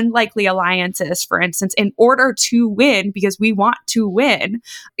into unlikely alliances, for instance, in order to win, because we want to win,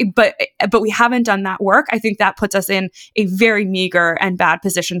 but we haven't done that work, I think that puts us in a very meager and bad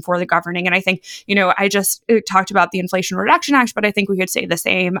position for the governing. And I think, I just talked about the Inflation Reduction Act, but I think we could say the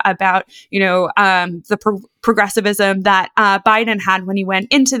same about, the progressivism that Biden had when he went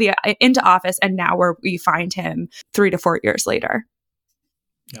into office, and now where we find him 3 to 4 years later.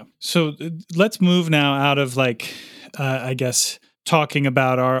 Yeah. So let's move now out of I guess, talking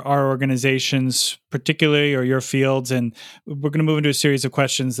about our organizations particularly, or your fields, and we're going to move into a series of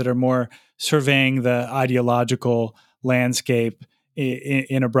questions that are more surveying the ideological landscape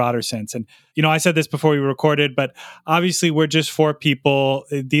in a broader sense. And, I said this before we recorded, but obviously we're just 4 people.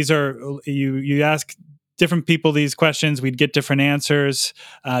 These are, you ask different people these questions, we'd get different answers.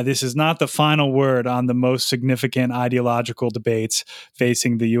 This is not the final word on the most significant ideological debates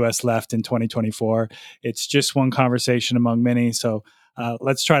facing the U.S. left in 2024. It's just one conversation among many. So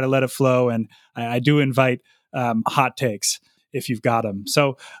let's try to let it flow. And I do invite hot takes if you've got them.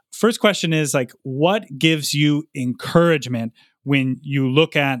 So first question is what gives you encouragement when you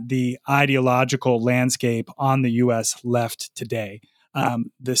look at the ideological landscape on the U.S. left today?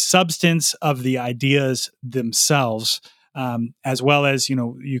 The substance of the ideas themselves, as well as,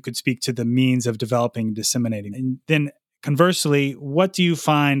 you could speak to the means of developing and disseminating. And then conversely, what do you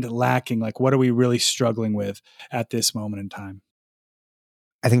find lacking? What are we really struggling with at this moment in time?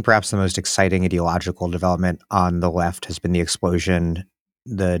 I think perhaps the most exciting ideological development on the left has been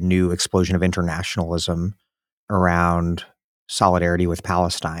the new explosion of internationalism around solidarity with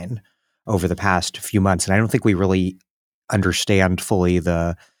Palestine over the past few months. And I don't think we really understand fully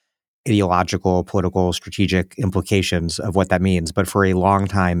the ideological, political, strategic implications of what that means. But for a long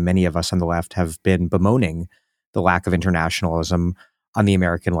time, many of us on the left have been bemoaning the lack of internationalism on the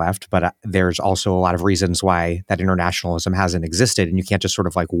American left. But there's also a lot of reasons why that internationalism hasn't existed. And you can't just sort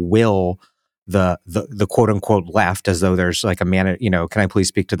of like will the quote unquote left as though there's like a can I please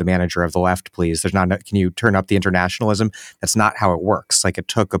speak to the manager of the left, please? There's not, can you turn up the internationalism? That's not how it works. Like, it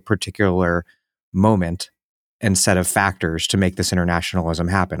took a particular moment and set of factors to make this internationalism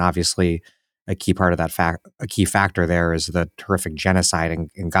happen. Obviously, a key part of that a key factor there is the horrific genocide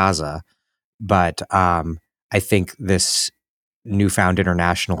in Gaza. But I think this newfound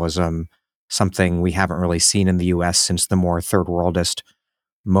internationalism, something we haven't really seen in the U.S. since the more third worldist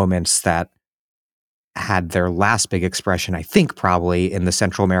moments that had their last big expression, I think, probably in the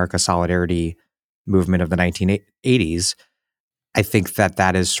Central America solidarity movement of the 1980s. I think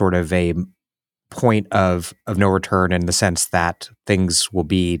that is sort of a point of no return, in the sense that things will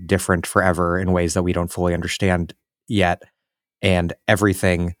be different forever in ways that we don't fully understand yet. And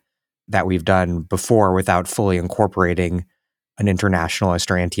everything that we've done before without fully incorporating an internationalist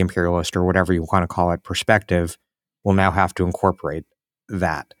or anti-imperialist or whatever you want to call it perspective will now have to incorporate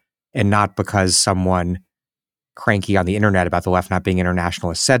that. And not because someone cranky on the internet about the left not being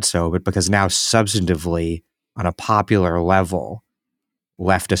internationalist said so, but because now substantively on a popular level,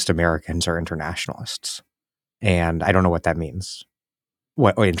 leftist Americans are internationalists. And I don't know what that means.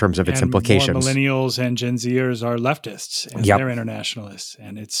 What in terms of its implications. More millennials and Gen Zers are leftists and they're internationalists.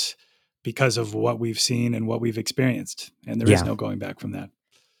 And it's because of what we've seen and what we've experienced. And there is no going back from that.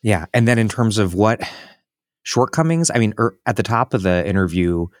 Yeah. And then in terms of what shortcomings, I mean, at the top of the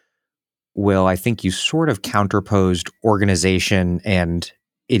interview, Will, I think you sort of counterposed organization and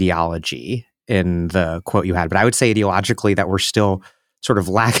ideology in the quote you had. But I would say ideologically that we're still sort of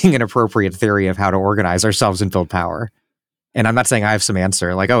lacking an appropriate theory of how to organize ourselves and build power. And I'm not saying I have some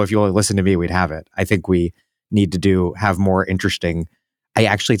answer, like, oh, if you only listen to me, we'd have it. I think we need to have more interesting. I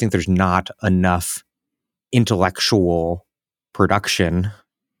actually think there's not enough intellectual production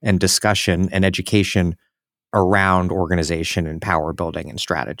and discussion and education around organization and power building and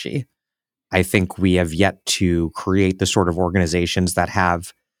strategy. I think we have yet to create the sort of organizations that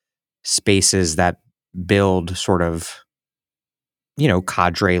have spaces that build sort of,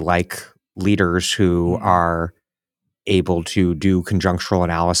 cadre-like leaders who are able to do conjunctural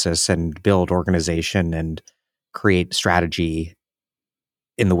analysis and build organization and create strategy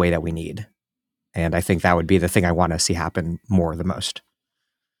in the way that we need. And I think that would be the thing I want to see happen more the most.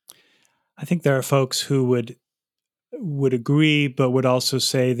 I think there are folks who would agree, but would also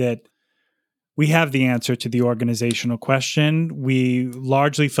say that we have the answer to the organizational question. We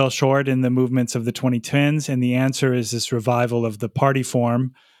largely fell short in the movements of the 2010s, and the answer is this revival of the party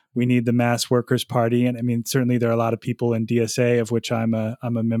form. We need the mass workers' party. And I mean, certainly there are a lot of people in DSA, of which I'm a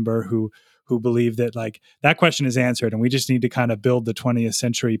member, who believe that like that question is answered and we just need to kind of build the 20th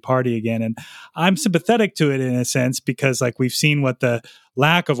century party again. And I'm sympathetic to it in a sense, because like we've seen what the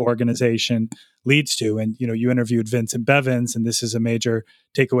lack of organization leads to. And, you interviewed Vincent Bevins, and this is a major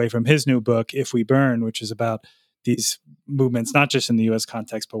takeaway from his new book, If We Burn, which is about these movements, not just in the US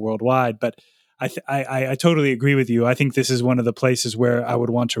context, but worldwide. But I totally agree with you. I think this is one of the places where I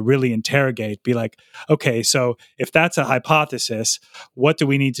would want to really interrogate, be like, okay, so if that's a hypothesis, what do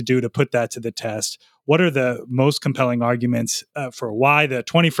we need to do to put that to the test? What are the most compelling arguments for why the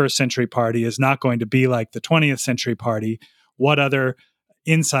 21st century party is not going to be like the 20th century party? What other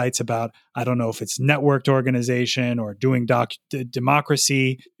insights about, I don't know if it's networked organization or doing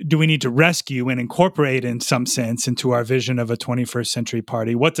democracy, do we need to rescue and incorporate in some sense into our vision of a 21st century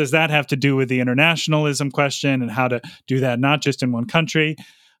party? What does that have to do with the internationalism question and how to do that not just in one country?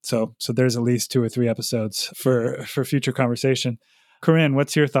 So there's at least 2 or 3 episodes for future conversation. Corinne,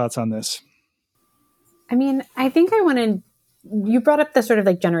 what's your thoughts on this? I mean, I think you brought up the sort of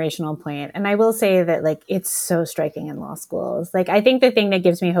like generational point, and I will say that like it's so striking in law schools. Like I think the thing that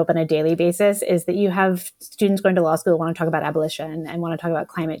gives me hope on a daily basis is that you have students going to law school who want to talk about abolition and want to talk about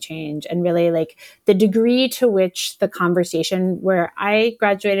climate change, and really like the degree to which the conversation, where I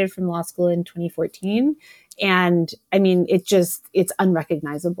graduated from law school in 2014. And I mean, it's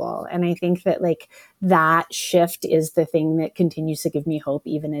unrecognizable. And I think that like that shift is the thing that continues to give me hope,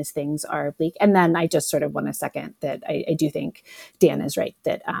 even as things are bleak. And then I just sort of want to second that I do think Dan is right,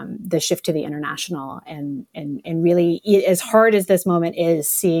 that the shift to the international and really, as hard as this moment is,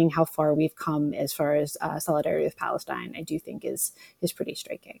 seeing how far we've come as far as solidarity with Palestine, I do think is pretty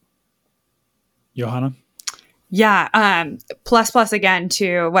striking. Johanna? Yeah. Plus again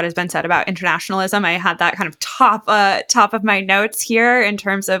to what has been said about internationalism. I had that kind of top of my notes here in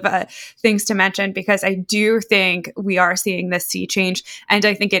terms of things to mention, because I do think we are seeing this sea change. And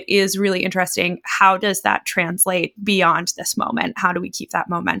I think it is really interesting. How does that translate beyond this moment? How do we keep that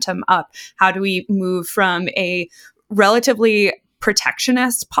momentum up? How do we move from a relatively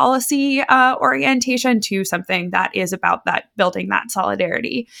protectionist policy orientation to something that is about that building that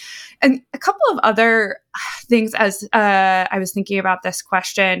solidarity? And a couple of other things as I was thinking about this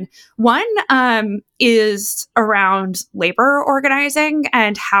question. One is around labor organizing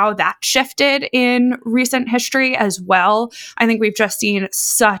and how that shifted in recent history as well. I think we've just seen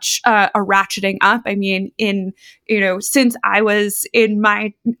such a ratcheting up. I mean, since I was in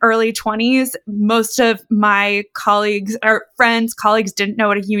my early 20s, most of my colleagues didn't know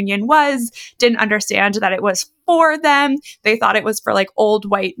what a union was, didn't understand that it was for them. They thought it was for like old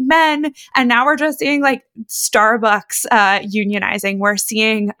white men. And now we're just seeing like Starbucks unionizing. We're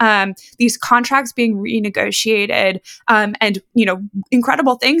seeing these contracts being renegotiated and,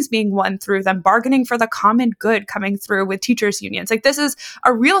 incredible things being won through them, bargaining for the common good coming through with teachers' unions. Like this is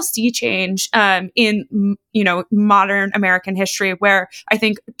a real sea change in, modern American history, where I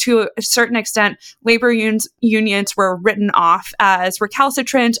think to a certain extent, labor unions were written off as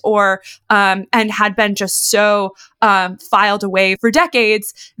recalcitrant or and had been just so filed away for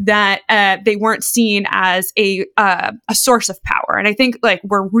decades that they weren't seen as a source of power. And I think like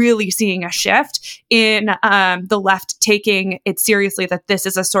we're really seeing a shift in the left taking it seriously that this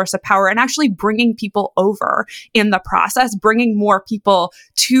is a source of power and actually bringing people over in the process, bringing more people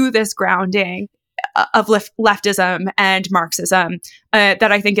to this grounding of leftism and Marxism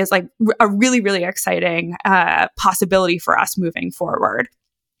that I think is like a really, really exciting possibility for us moving forward.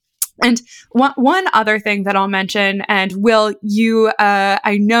 And one other thing that I'll mention, and Will, you,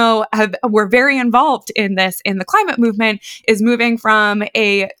 I know, were very involved in this in the climate movement, is moving from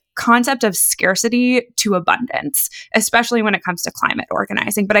a concept of scarcity to abundance, especially when it comes to climate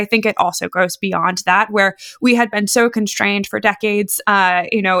organizing. But I think it also goes beyond that, where we had been so constrained for decades,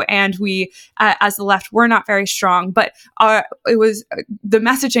 and we, as the left, were not very strong. But it was the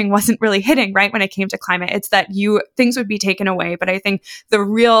messaging wasn't really hitting right when it came to climate. It's that things would be taken away. But I think the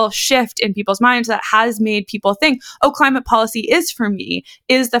real shift in people's minds that has made people think, oh, climate policy is for me,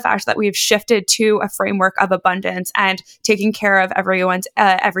 is the fact that we've shifted to a framework of abundance and taking care of everyone's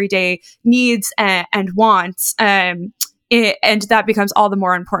everyday needs and wants. And that becomes all the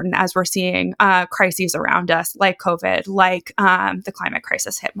more important as we're seeing crises around us, like COVID, like the climate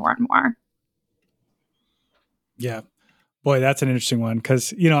crisis hit more and more. Yeah. Boy, that's an interesting one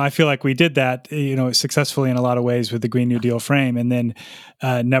because, I feel like we did that, successfully in a lot of ways with the Green New Deal frame. And then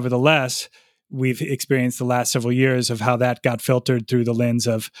nevertheless, we've experienced the last several years of how that got filtered through the lens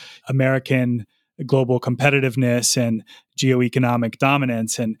of American global competitiveness and geoeconomic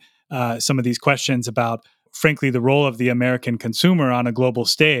dominance, and some of these questions about, frankly, the role of the American consumer on a global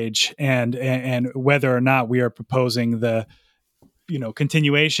stage, and whether or not we are proposing the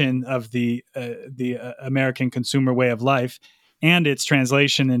continuation of the American consumer way of life and its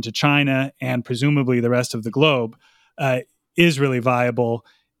translation into China and presumably the rest of the globe is really viable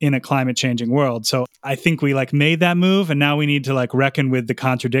in a climate changing world. So I think we made that move, and now we need to reckon with the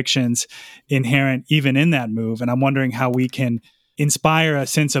contradictions inherent even in that move. And I'm wondering how we can inspire a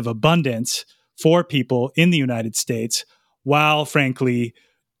sense of abundance for people in the United States while, frankly,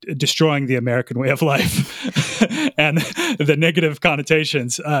 destroying the American way of life and the negative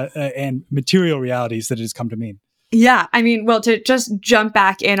connotations and material realities that it has come to mean. Yeah. I mean, well, to just jump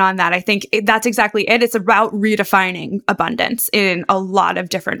back in on that, I think that's exactly it. It's about redefining abundance in a lot of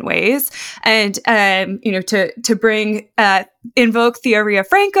different ways. And, to bring, invoke Theoria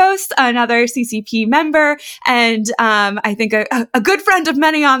Francos, another CCP member, and I think a good friend of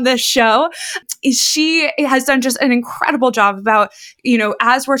many on this show. She has done just an incredible job about,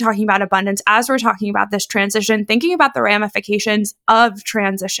 as we're talking about abundance, as we're talking about this transition, thinking about the ramifications of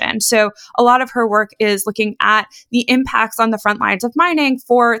transition. So a lot of her work is looking at the impacts on the front lines of mining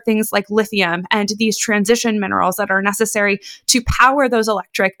for things like lithium and these transition minerals that are necessary to power those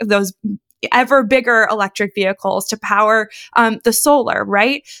ever bigger electric vehicles, to power the solar,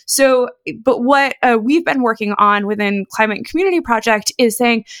 right? So, but what we've been working on within Climate and Community Project is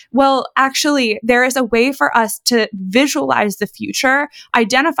saying, well, actually, there is a way for us to visualize the future,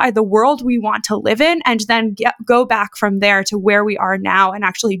 identify the world we want to live in, and then go back from there to where we are now and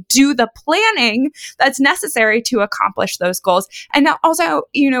actually do the planning that's necessary to accomplish those goals. And now also,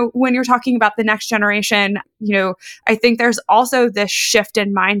 when you're talking about the next generation, I think there's also this shift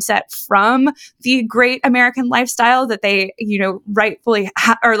in mindset from become the great American lifestyle that they, rightfully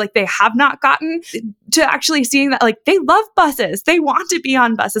or like they have not gotten, to actually seeing that like they love buses, they want to be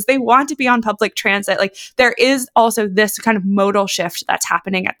on buses, they want to be on public transit. Like there is also this kind of modal shift that's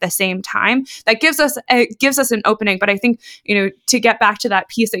happening at the same time that gives us an opening. But I think, to get back to that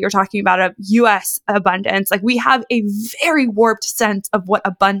piece that you're talking about of U.S. abundance, like we have a very warped sense of what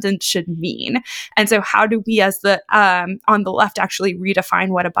abundance should mean. And so how do we as the on the left actually redefine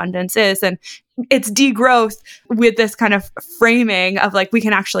what abundance is? And it's degrowth with this kind of framing of like, we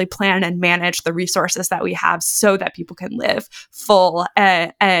can actually plan and manage the resources that we have so that people can live full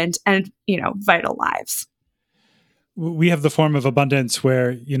and vital lives. We have the form of abundance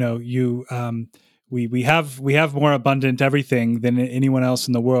where, we have more abundant everything than anyone else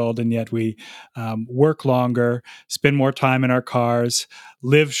in the world. And yet we work longer, spend more time in our cars,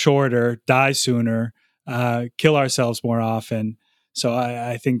 live shorter, die sooner, kill ourselves more often. So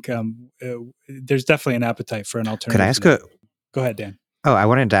I think there's definitely an appetite for an alternative. Could I ask Go ahead, Dan. Oh, I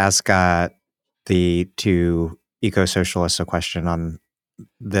wanted to ask the two eco-socialists a question on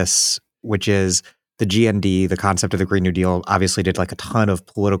this, which is the GND, the concept of the Green New Deal, obviously did like a ton of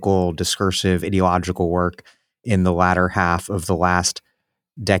political, discursive, ideological work in the latter half of the last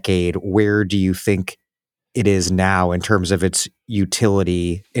decade. Where do you think it is now in terms of its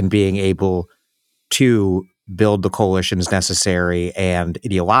utility in being able to build the coalitions necessary and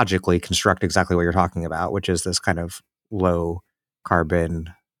ideologically construct exactly what you're talking about, which is this kind of low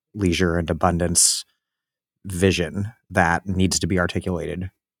carbon, leisure and abundance vision that needs to be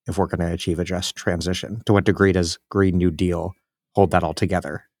articulated if we're going to achieve a just transition? To what degree does Green New Deal hold that all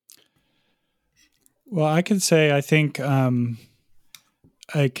together? Well, I can say I think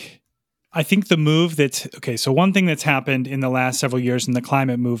I think the move so one thing that's happened in the last several years in the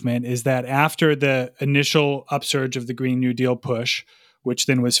climate movement is that after the initial upsurge of the Green New Deal push, which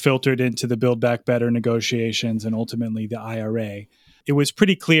then was filtered into the Build Back Better negotiations and ultimately the IRA, it was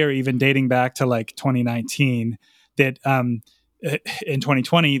pretty clear, even dating back to like 2019, that in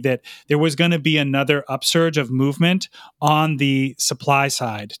 2020, that there was going to be another upsurge of movement on the supply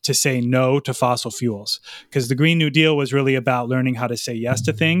side to say no to fossil fuels. Because the Green New Deal was really about learning how to say yes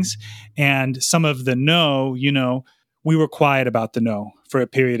to things. And some of the no, we were quiet about the no for a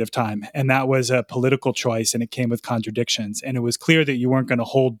period of time. And that was a political choice, and it came with contradictions. And it was clear that you weren't going to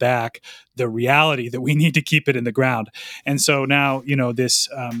hold back the reality that we need to keep it in the ground. And so now, this,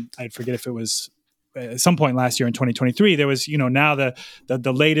 I forget if it was at some point last year in 2023, there was, now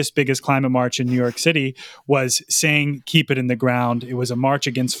the latest biggest climate march in New York City was saying, keep it in the ground. It was a march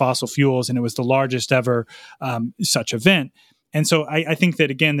against fossil fuels, and it was the largest ever such event. And so I think that,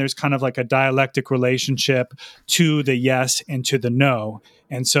 again, there's kind of like a dialectic relationship to the yes and to the no.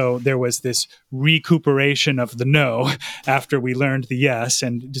 And so there was this recuperation of the no after we learned the yes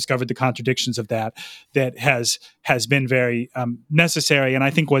and discovered the contradictions of that has been very necessary, and I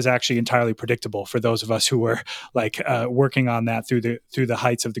think was actually entirely predictable for those of us who were working on that through the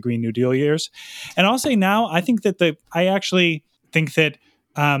heights of the Green New Deal years. And I'll say now, I think that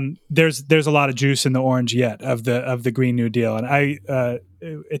there's a lot of juice in the orange yet of the Green New Deal. And I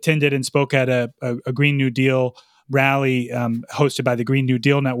attended and spoke at a Green New Deal rally hosted by the Green New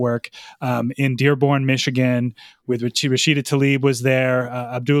Deal Network in Dearborn, Michigan, with Rashida Tlaib was there.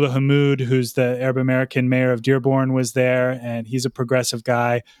 Abdullah Hammoud, who's the Arab American mayor of Dearborn, was there, and he's a progressive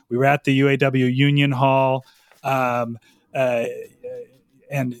guy. We were at the UAW Union Hall, and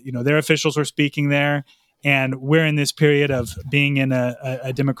their officials were speaking there. And we're in this period of being in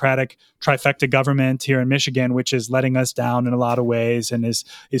a Democratic trifecta government here in Michigan, which is letting us down in a lot of ways and is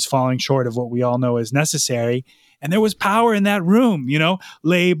falling short of what we all know is necessary. And there was power in that room,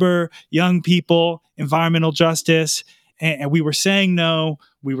 labor, young people, environmental justice. And we were saying no,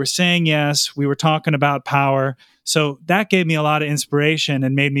 we were saying yes, we were talking about power. So that gave me a lot of inspiration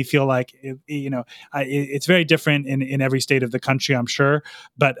and made me feel like, it's very different in every state of the country, I'm sure.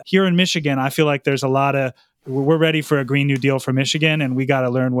 But here in Michigan, I feel like there's we're ready for a Green New Deal for Michigan, and we got to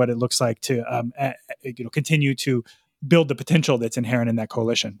learn what it looks like to, continue to build the potential that's inherent in that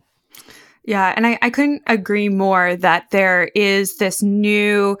coalition. Yeah, and I couldn't agree more that there is this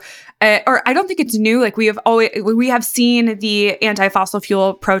new, or I don't think it's new. Like we have seen the anti-fossil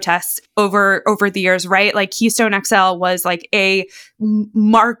fuel protests over the years, right? Like Keystone XL was like a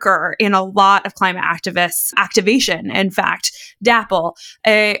marker in a lot of climate activists' activation. In fact, DAPL,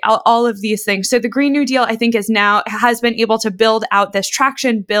 all of these things. So the Green New Deal, I think, has been able to build out this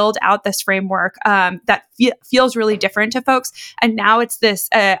traction, build out this framework that feels really different to folks. And now it's this.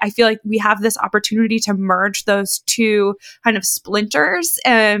 I feel like we have this opportunity to merge those two kind of splinters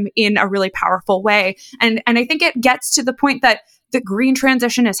in a really powerful way. And I think it gets to the point that the green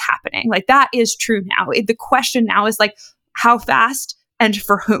transition is happening. Like that is true now. The question now is like, how fast and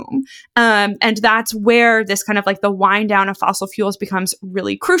for whom? And that's where this kind of like the wind down of fossil fuels becomes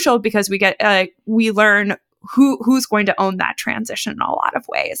really crucial, because we learn who's going to own that transition in a lot of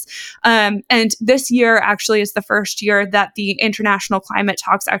ways. And this year actually is the first year that the international climate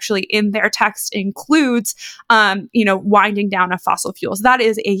talks actually in their text includes, winding down of fossil fuels. That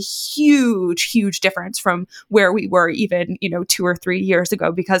is a huge, huge difference from where we were even, 2 or 3 years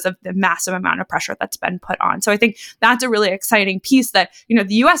ago, because of the massive amount of pressure that's been put on. So I think that's a really exciting piece that,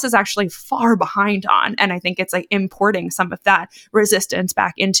 the US is actually far behind on. And I think it's like importing some of that resistance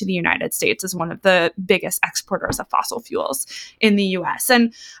back into the United States as one of the biggest exporters of fossil fuels in the US.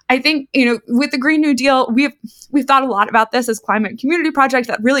 And I think, with the Green New Deal, we've thought a lot about this as climate community project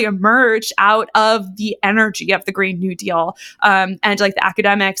that really emerged out of the energy of the Green New Deal, and like the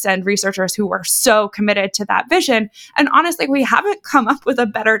academics and researchers who were so committed to that vision. And honestly, we haven't come up with a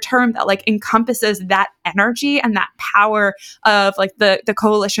better term that like encompasses that energy and that power of like the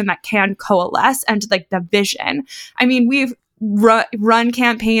coalition that can coalesce and like the vision. I mean, we've run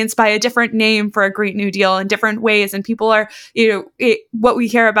campaigns by a different name for a Green New Deal in different ways. And people are, what we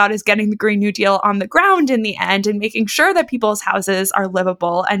care about is getting the Green New Deal on the ground in the end and making sure that people's houses are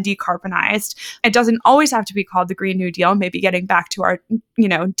livable and decarbonized. It doesn't always have to be called the Green New Deal, maybe getting back to our,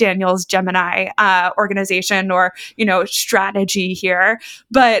 Daniel's Gemini organization or, strategy here.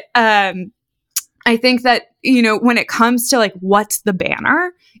 But I think that, when it comes to like, what's the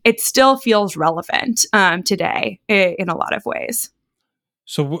banner, it still feels relevant today in a lot of ways.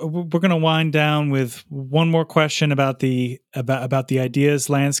 So we're going to wind down with one more question about the ideas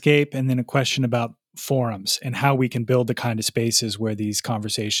landscape, and then a question about forums and how we can build the kind of spaces where these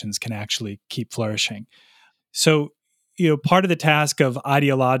conversations can actually keep flourishing. So, part of the task of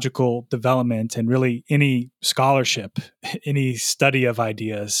ideological development and really any scholarship, any study of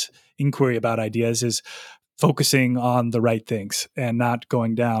ideas, inquiry about ideas, is focusing on the right things and not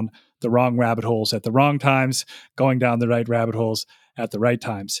going down the wrong rabbit holes at the wrong times, going down the right rabbit holes at the right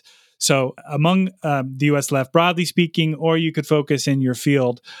times. So among the U.S. left, broadly speaking, or you could focus in your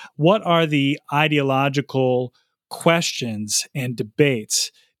field, what are the ideological questions and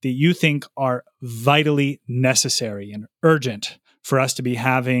debates that you think are vitally necessary and urgent for us to be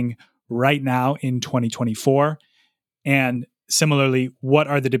having right now in 2024? And similarly, what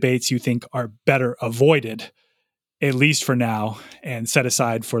are the debates you think are better avoided, at least for now, and set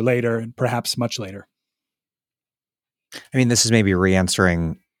aside for later and perhaps much later? I mean, this is maybe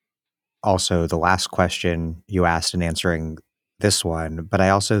re-answering also the last question you asked and answering this one, but I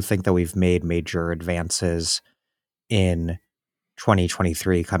also think that we've made major advances in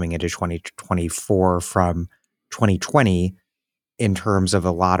 2023 coming into 2024 from 2020 in terms of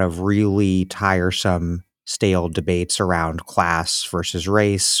a lot of really tiresome, stale debates around class versus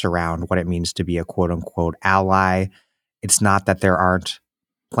race, around what it means to be a quote unquote ally. It's not that there aren't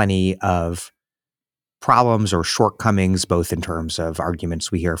plenty of problems or shortcomings, both in terms of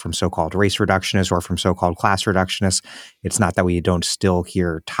arguments we hear from so-called race reductionists or from so-called class reductionists. It's not that we don't still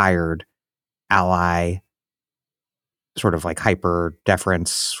hear tired ally, sort of like hyper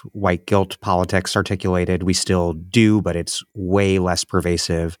deference, white guilt politics articulated. We still do, but it's way less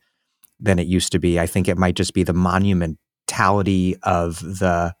pervasive than it used to be. I think it might just be the monumentality of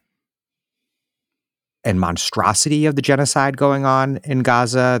the and monstrosity of the genocide going on in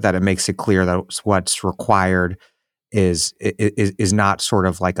Gaza that it makes it clear that what's required is not sort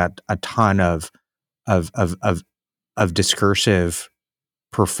of like a ton of discursive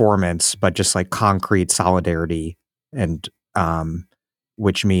performance, but just like concrete solidarity, and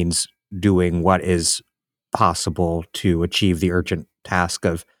which means doing what is possible to achieve the urgent task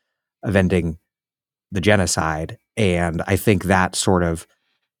of ending the genocide. And I think that sort of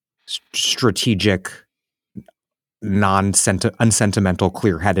strategic, unsentimental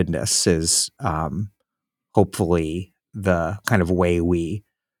clear-headedness is hopefully the kind of way we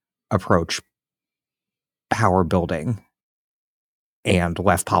approach power building and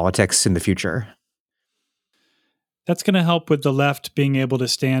left politics in the future. That's going to help with the left being able to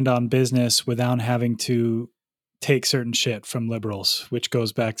stand on business without having to take certain shit from liberals, which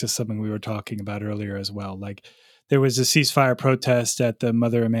goes back to something we were talking about earlier as well. Like, there was a ceasefire protest at the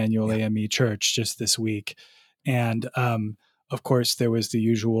Mother Emanuel AME Church just this week. And of course, there was the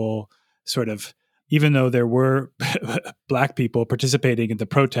usual sort of even though there were Black people participating in the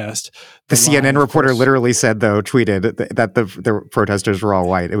protest. The CNN reporter literally said, though, tweeted that the protesters were all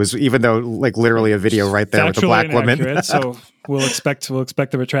white. It was, even though like literally a video right there with a Black woman. So we'll expect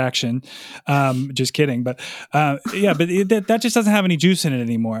the retraction. Just kidding. But that just doesn't have any juice in it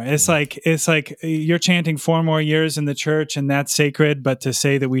anymore. It's like you're chanting 4 more years in the church and that's sacred, but to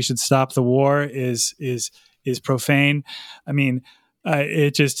say that we should stop the war is profane. I mean,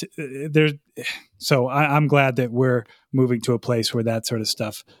 so I'm glad that we're moving to a place where that sort of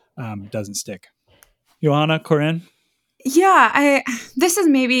stuff doesn't stick. Johanna, Corinne? Yeah, this is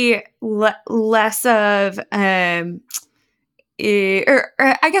maybe less of, or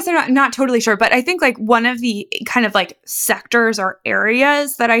I guess I'm not totally sure, but I think like one of the kind of like sectors or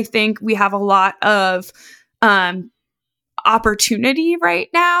areas that I think we have a lot of opportunity right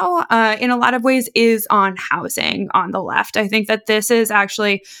now in a lot of ways is on housing on the left. I think that this is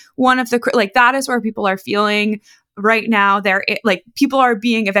actually one of the, like, that is where people are feeling right now. They're like, people are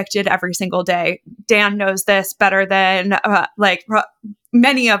being evicted every single day. Dan knows this better than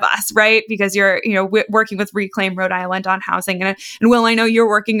many of us, right? Because you're, working with Reclaim Rhode Island on housing, and Will, I know you're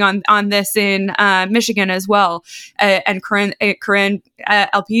working on this in Michigan as well. And Corinne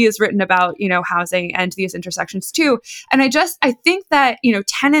LP has written about housing and these intersections too. And I think that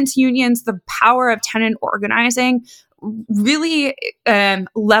tenants unions, the power of tenant organizing, really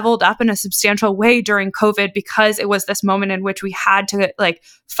leveled up in a substantial way during COVID, because it was this moment in which we had to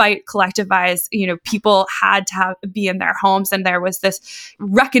fight, collectivize. People had to be in their homes, and there was this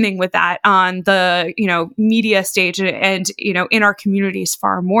reckoning with that on the media stage and in our communities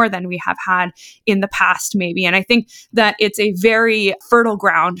far more than we have had in the past, maybe. And I think that it's a very fertile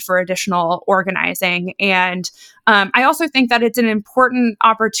ground for additional organizing. And I also think that it's an important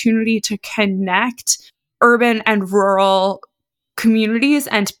opportunity to connect urban and rural communities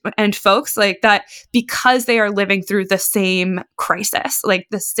and folks like that, because they are living through the same crisis, like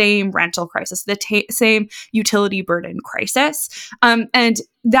the same rental crisis, the same utility burden crisis. And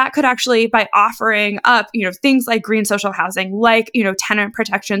that could actually, by offering up, things like green social housing, like, tenant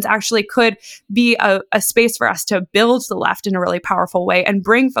protections, actually could be a space for us to build the left in a really powerful way and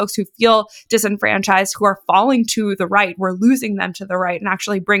bring folks who feel disenfranchised, who are falling to the right, we're losing them to the right, and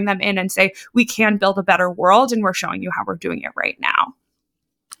actually bring them in and say, we can build a better world, and we're showing you how we're doing it right now.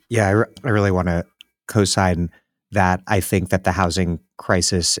 Yeah, I really want to co-sign that. I think that the housing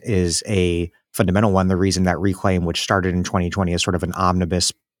crisis is a fundamental one. The reason that Reclaim, which started in 2020 as sort of an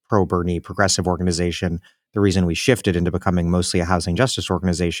omnibus pro-Bernie progressive organization, the reason we shifted into becoming mostly a housing justice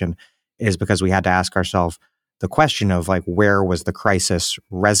organization is because we had to ask ourselves the question of where was the crisis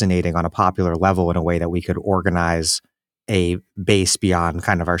resonating on a popular level in a way that we could organize a base beyond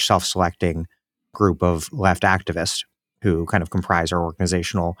kind of our self-selecting group of left activists who kind of comprise our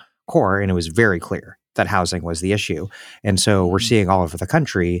organizational core. And it was very clear that housing was the issue. And so we're seeing all over the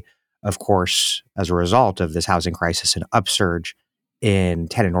country, of course, as a result of this housing crisis, an upsurge in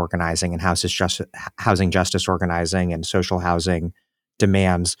tenant organizing and housing justice organizing and social housing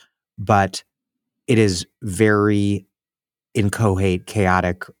demands. But it is very inchoate,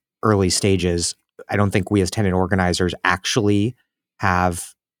 chaotic, early stages. I don't think we as tenant organizers actually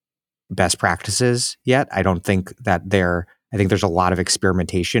have best practices yet. I think there's a lot of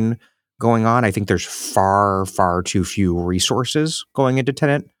experimentation going on. I think there's far, far too few resources going into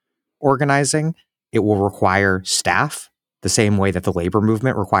tenant organizing. It will require staff the same way that the labor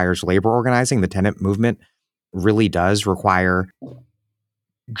movement requires labor organizing. The tenant movement really does require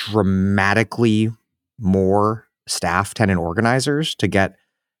dramatically more staff tenant organizers to get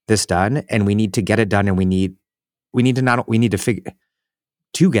this done. And we need to get it done. And we need to figure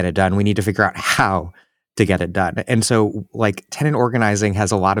out how to get it done. And so tenant organizing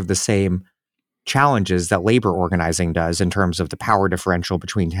has a lot of the same challenges that labor organizing does in terms of the power differential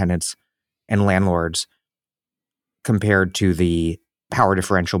between tenants and landlords compared to the power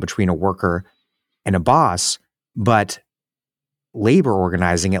differential between a worker and a boss. But labor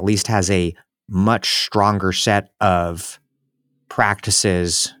organizing at least has a much stronger set of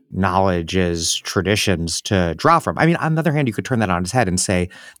practices, knowledges, traditions to draw from. I mean, on the other hand, you could turn that on its head and say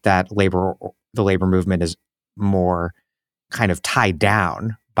that the labor movement is more kind of tied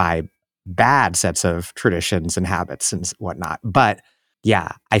down by bad sets of traditions and habits and whatnot. But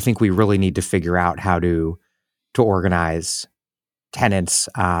yeah, I think we really need to figure out how to organize tenants.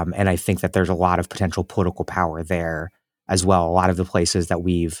 And I think that there's a lot of potential political power there as well. A lot of the places that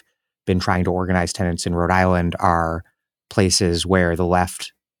we've been trying to organize tenants in Rhode Island are places where the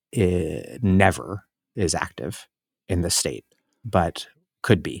left never is active in the state, but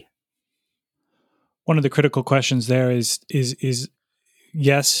could be. One of the critical questions there is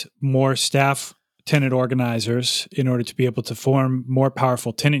yes, more staff tenant organizers in order to be able to form more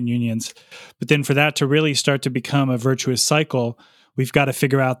powerful tenant unions. But then for that to really start to become a virtuous cycle, we've got to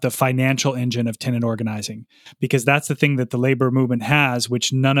figure out the financial engine of tenant organizing, because that's the thing that the labor movement has,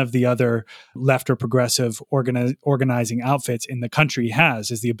 which none of the other left or progressive organizing outfits in the country has,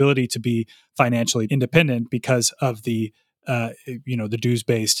 is the ability to be financially independent because of the the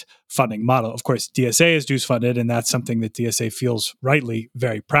dues-based funding model. Of course, DSA is dues-funded, and that's something that DSA feels rightly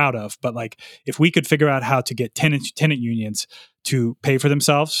very proud of. But like, if we could figure out how to get tenant unions to pay for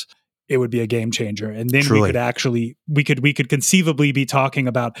themselves, it would be a game changer. And then Truly. we could actually, we could conceivably be talking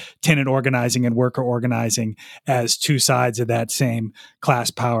about tenant organizing and worker organizing as two sides of that same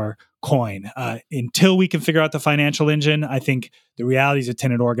class power coin. Until we can figure out the financial engine, I think the realities of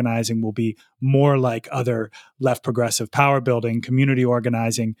tenant organizing will be more like other left progressive power building, community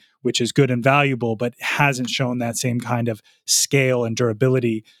organizing, which is good and valuable, but hasn't shown that same kind of scale and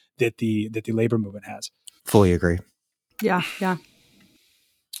durability that the labor movement has. Fully agree. Yeah.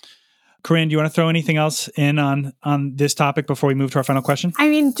 Corinne, do you want to throw anything else in on this topic before we move to our final question? I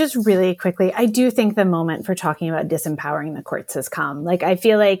mean, just really quickly, I do think the moment for talking about disempowering the courts has come. Like, I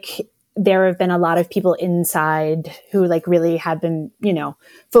feel like there have been a lot of people inside who like really have been,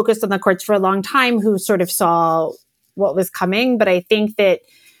 focused on the courts for a long time, who sort of saw what was coming. But I think that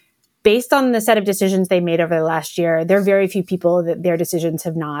based on the set of decisions they made over the last year, there are very few people that their decisions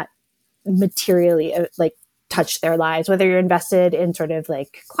have not materially touch their lives, whether you're invested in sort of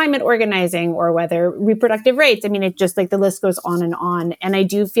like climate organizing or whether reproductive rights. I mean, it just like the list goes on and on. And I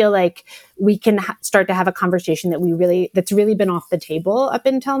do feel like we can start to have a conversation that's really been off the table up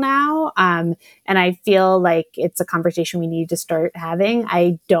until now. And I feel like it's a conversation we need to start having.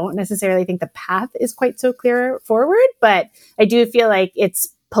 I don't necessarily think the path is quite so clear forward, but I do feel like its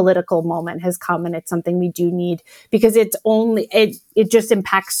political moment has come, and it's something we do need, because it just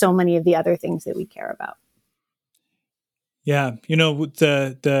impacts so many of the other things that we care about. Yeah,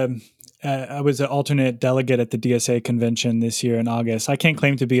 I was an alternate delegate at the DSA convention this year in August. I can't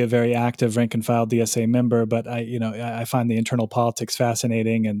claim to be a very active rank and file DSA member, but I find the internal politics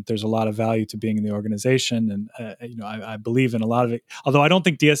fascinating, and there's a lot of value to being in the organization. And I believe in a lot of it. Although I don't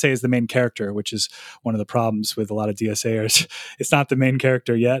think DSA is the main character, which is one of the problems with a lot of DSAers. It's not the main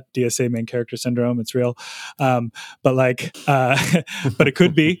character yet. DSA main character syndrome. It's real, but it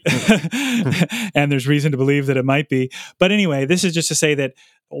could be, and there's reason to believe that it might be. But anyway, this is just to say that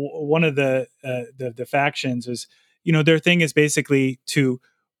one of the factions is, their thing is basically to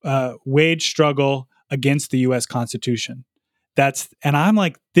wage struggle against the U.S. Constitution. And I'm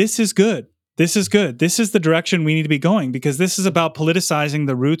like, this is good. This is good. This is the direction we need to be going, because this is about politicizing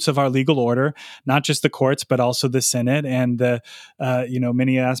the roots of our legal order, not just the courts, but also the Senate and the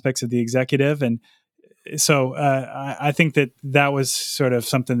many aspects of the executive. And so I think that was sort of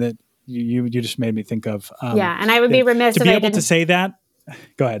something that you just made me think of. And I would be remiss to be able to say that.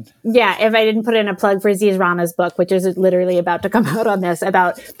 Go ahead. Yeah, if I didn't put in a plug for Aziz Rana's book, which is literally about to come out on this,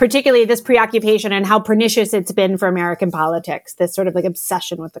 about particularly this preoccupation and how pernicious it's been for American politics, this sort of like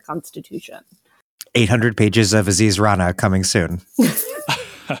obsession with the Constitution. 800 pages of Aziz Rana coming soon.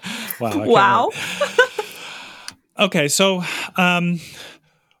 Wow. Okay, so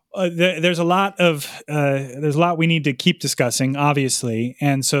there's a lot we need to keep discussing, obviously.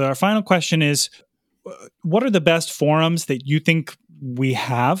 And so our final question is, what are the best forums that you think we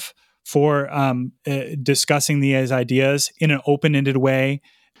have for discussing these ideas in an open-ended way?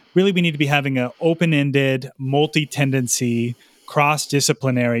 Really, we need to be having an open-ended, multi-tendency,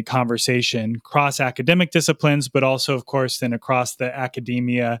 cross-disciplinary conversation, cross-academic disciplines, but also, of course, then across the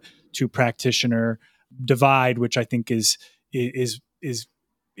academia to practitioner divide, which I think is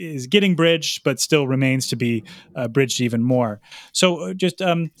getting bridged, but still remains to be bridged even more. So just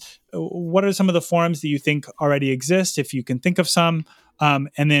what are some of the forums that you think already exist, if you can think of some?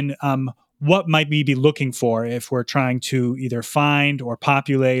 And then what might we be looking for if we're trying to either find or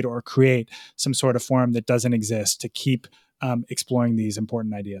populate or create some sort of forum that doesn't exist to keep exploring these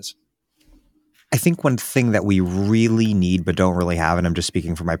important ideas? I think one thing that we really need but don't really have, and I'm just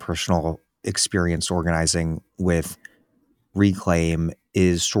speaking from my personal experience organizing with Reclaim,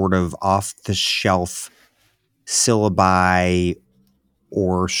 is sort of off-the-shelf syllabi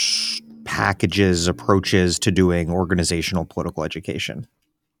or packages, approaches to doing organizational political education.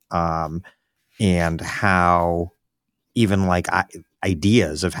 And how even like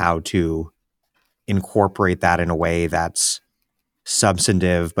ideas of how to incorporate that in a way that's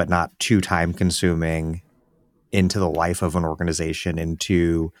substantive but not too time-consuming into the life of an organization,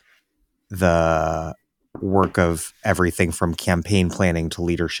 into the work of everything from campaign planning to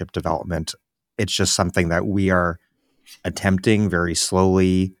leadership development. It's just something that we are attempting very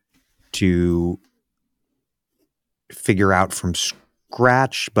slowly to figure out from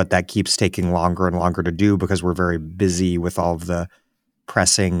scratch, but that keeps taking longer and longer to do because we're very busy with all of the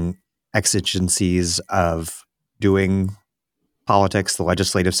pressing exigencies of doing politics. The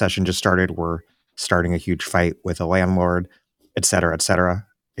legislative session just started. We're starting a huge fight with a landlord, et cetera, et cetera.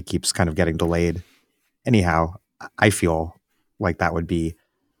 It keeps kind of getting delayed. Anyhow, I feel like that would be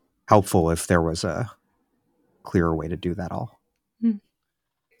helpful if there was a clearer way to do that all.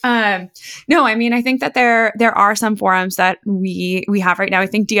 No, I mean, I think that there are some forums that we have right now. I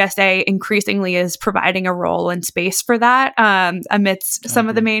think DSA increasingly is providing a role and space for that amidst some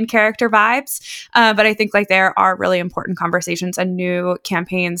of the main character vibes. But I think like there are really important conversations and new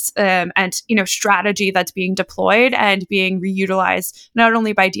campaigns and, strategy that's being deployed and being reutilized not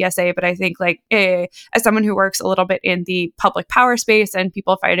only by DSA, but I think like as someone who works a little bit in the public power space and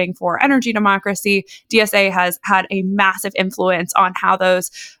people fighting for energy democracy, DSA has had a massive influence on how those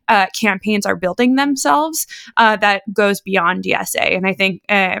campaigns are building themselves that goes beyond DSA. And I think,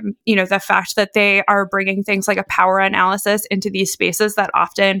 the fact that they are bringing things like a power analysis into these spaces that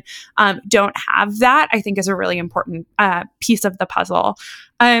often don't have that, I think is a really important piece of the puzzle.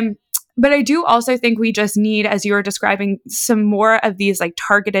 But I do also think we just need, as you were describing, some more of these like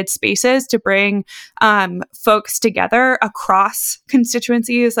targeted spaces to bring folks together across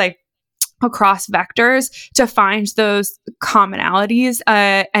constituencies, like across vectors, to find those commonalities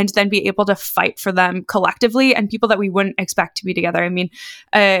and then be able to fight for them collectively and people that we wouldn't expect to be together. I mean,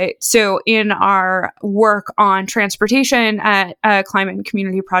 so in our work on transportation at Climate and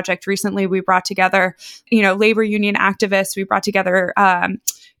Community Project recently, we brought together, labor union activists. We brought together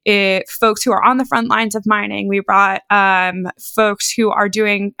folks who are on the front lines of mining. We brought folks who are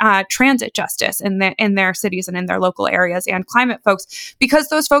doing transit justice in their cities and in their local areas, and climate folks, because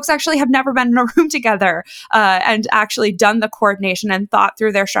those folks actually have never been in a room together and actually done the coordination and thought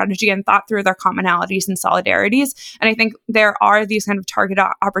through their strategy and thought through their commonalities and solidarities. And I think there are these kind of target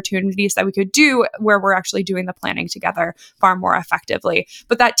opportunities that we could do where we're actually doing the planning together far more effectively.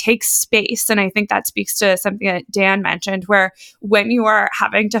 But that takes space. And I think that speaks to something that Dan mentioned, where when you are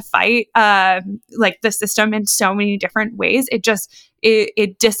having to fight like the system in so many different ways,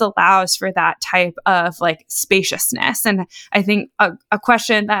 it disallows for that type of like spaciousness. And I think a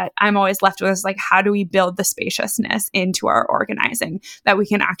question that I'm always left with is like, how do we build the spaciousness into our organizing that we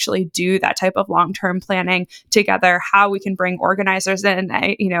can actually do that type of long-term planning together, how we can bring organizers in,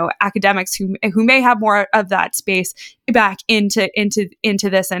 academics who may have more of that space back into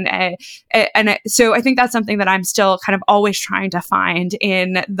this. And so I think that's something that I'm still kind of always trying to find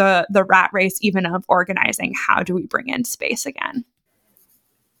in the rat race, even of organizing. How do we bring in space again?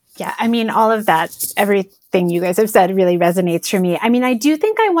 Yeah, I mean, all of that, everything you guys have said really resonates for me. I mean, I do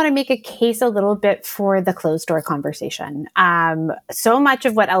think I want to make a case a little bit for the closed door conversation. So much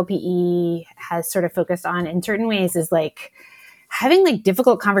of what LPE has sort of focused on in certain ways is like having like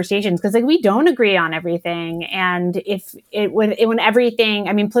difficult conversations, because like we don't agree on everything. And when everything,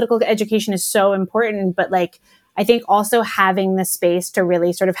 I mean, political education is so important, but like, I think also having the space to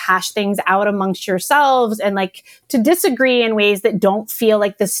really sort of hash things out amongst yourselves and like to disagree in ways that don't feel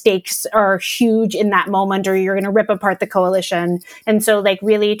like the stakes are huge in that moment or you're going to rip apart the coalition. And so like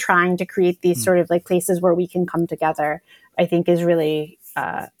really trying to create these sort of like places where we can come together, I think is really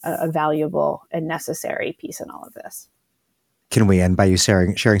a valuable and necessary piece in all of this. Can we end by you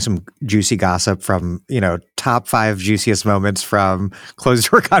sharing some juicy gossip from, top 5 juiciest moments from closed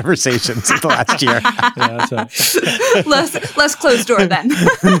door conversations of the last year? less closed door then.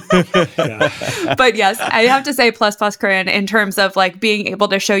 But yes, I have to say plus Corinne, in terms of like being able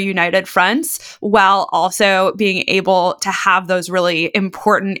to show united fronts while also being able to have those really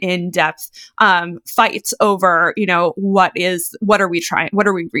important in-depth fights over, what are we trying, what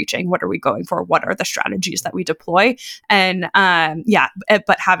are we reaching, what are we going for, what are the strategies that we deploy, and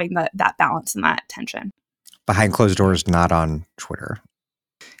but having that balance and that tension. Behind closed doors, not on Twitter.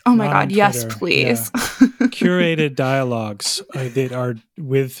 Oh my God, yes, please. Yeah. Curated dialogues that are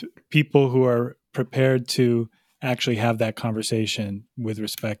with people who are prepared to actually have that conversation with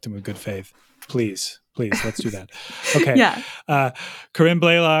respect and with good faith. Please, let's do that. Okay. Yeah. Corinne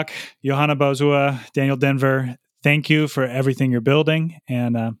Blalock, Johanna Bozuwa, Daniel Denvir, thank you for everything you're building,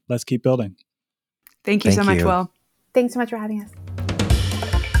 and let's keep building. Thank you so much, Will. Thanks so much for having us.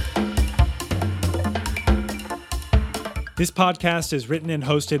 This podcast is written and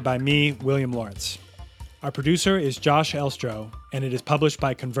hosted by me, William Lawrence. Our producer is Josh Elstro, and it is published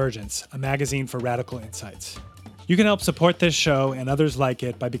by Convergence, a magazine for radical insights. You can help support this show and others like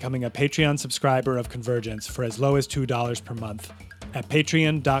it by becoming a Patreon subscriber of Convergence for as low as $2 per month at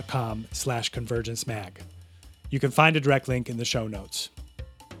patreon.com/convergencemag. You can find a direct link in the show notes.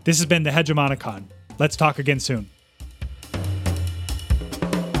 This has been the Hegemonicon. Let's talk again soon.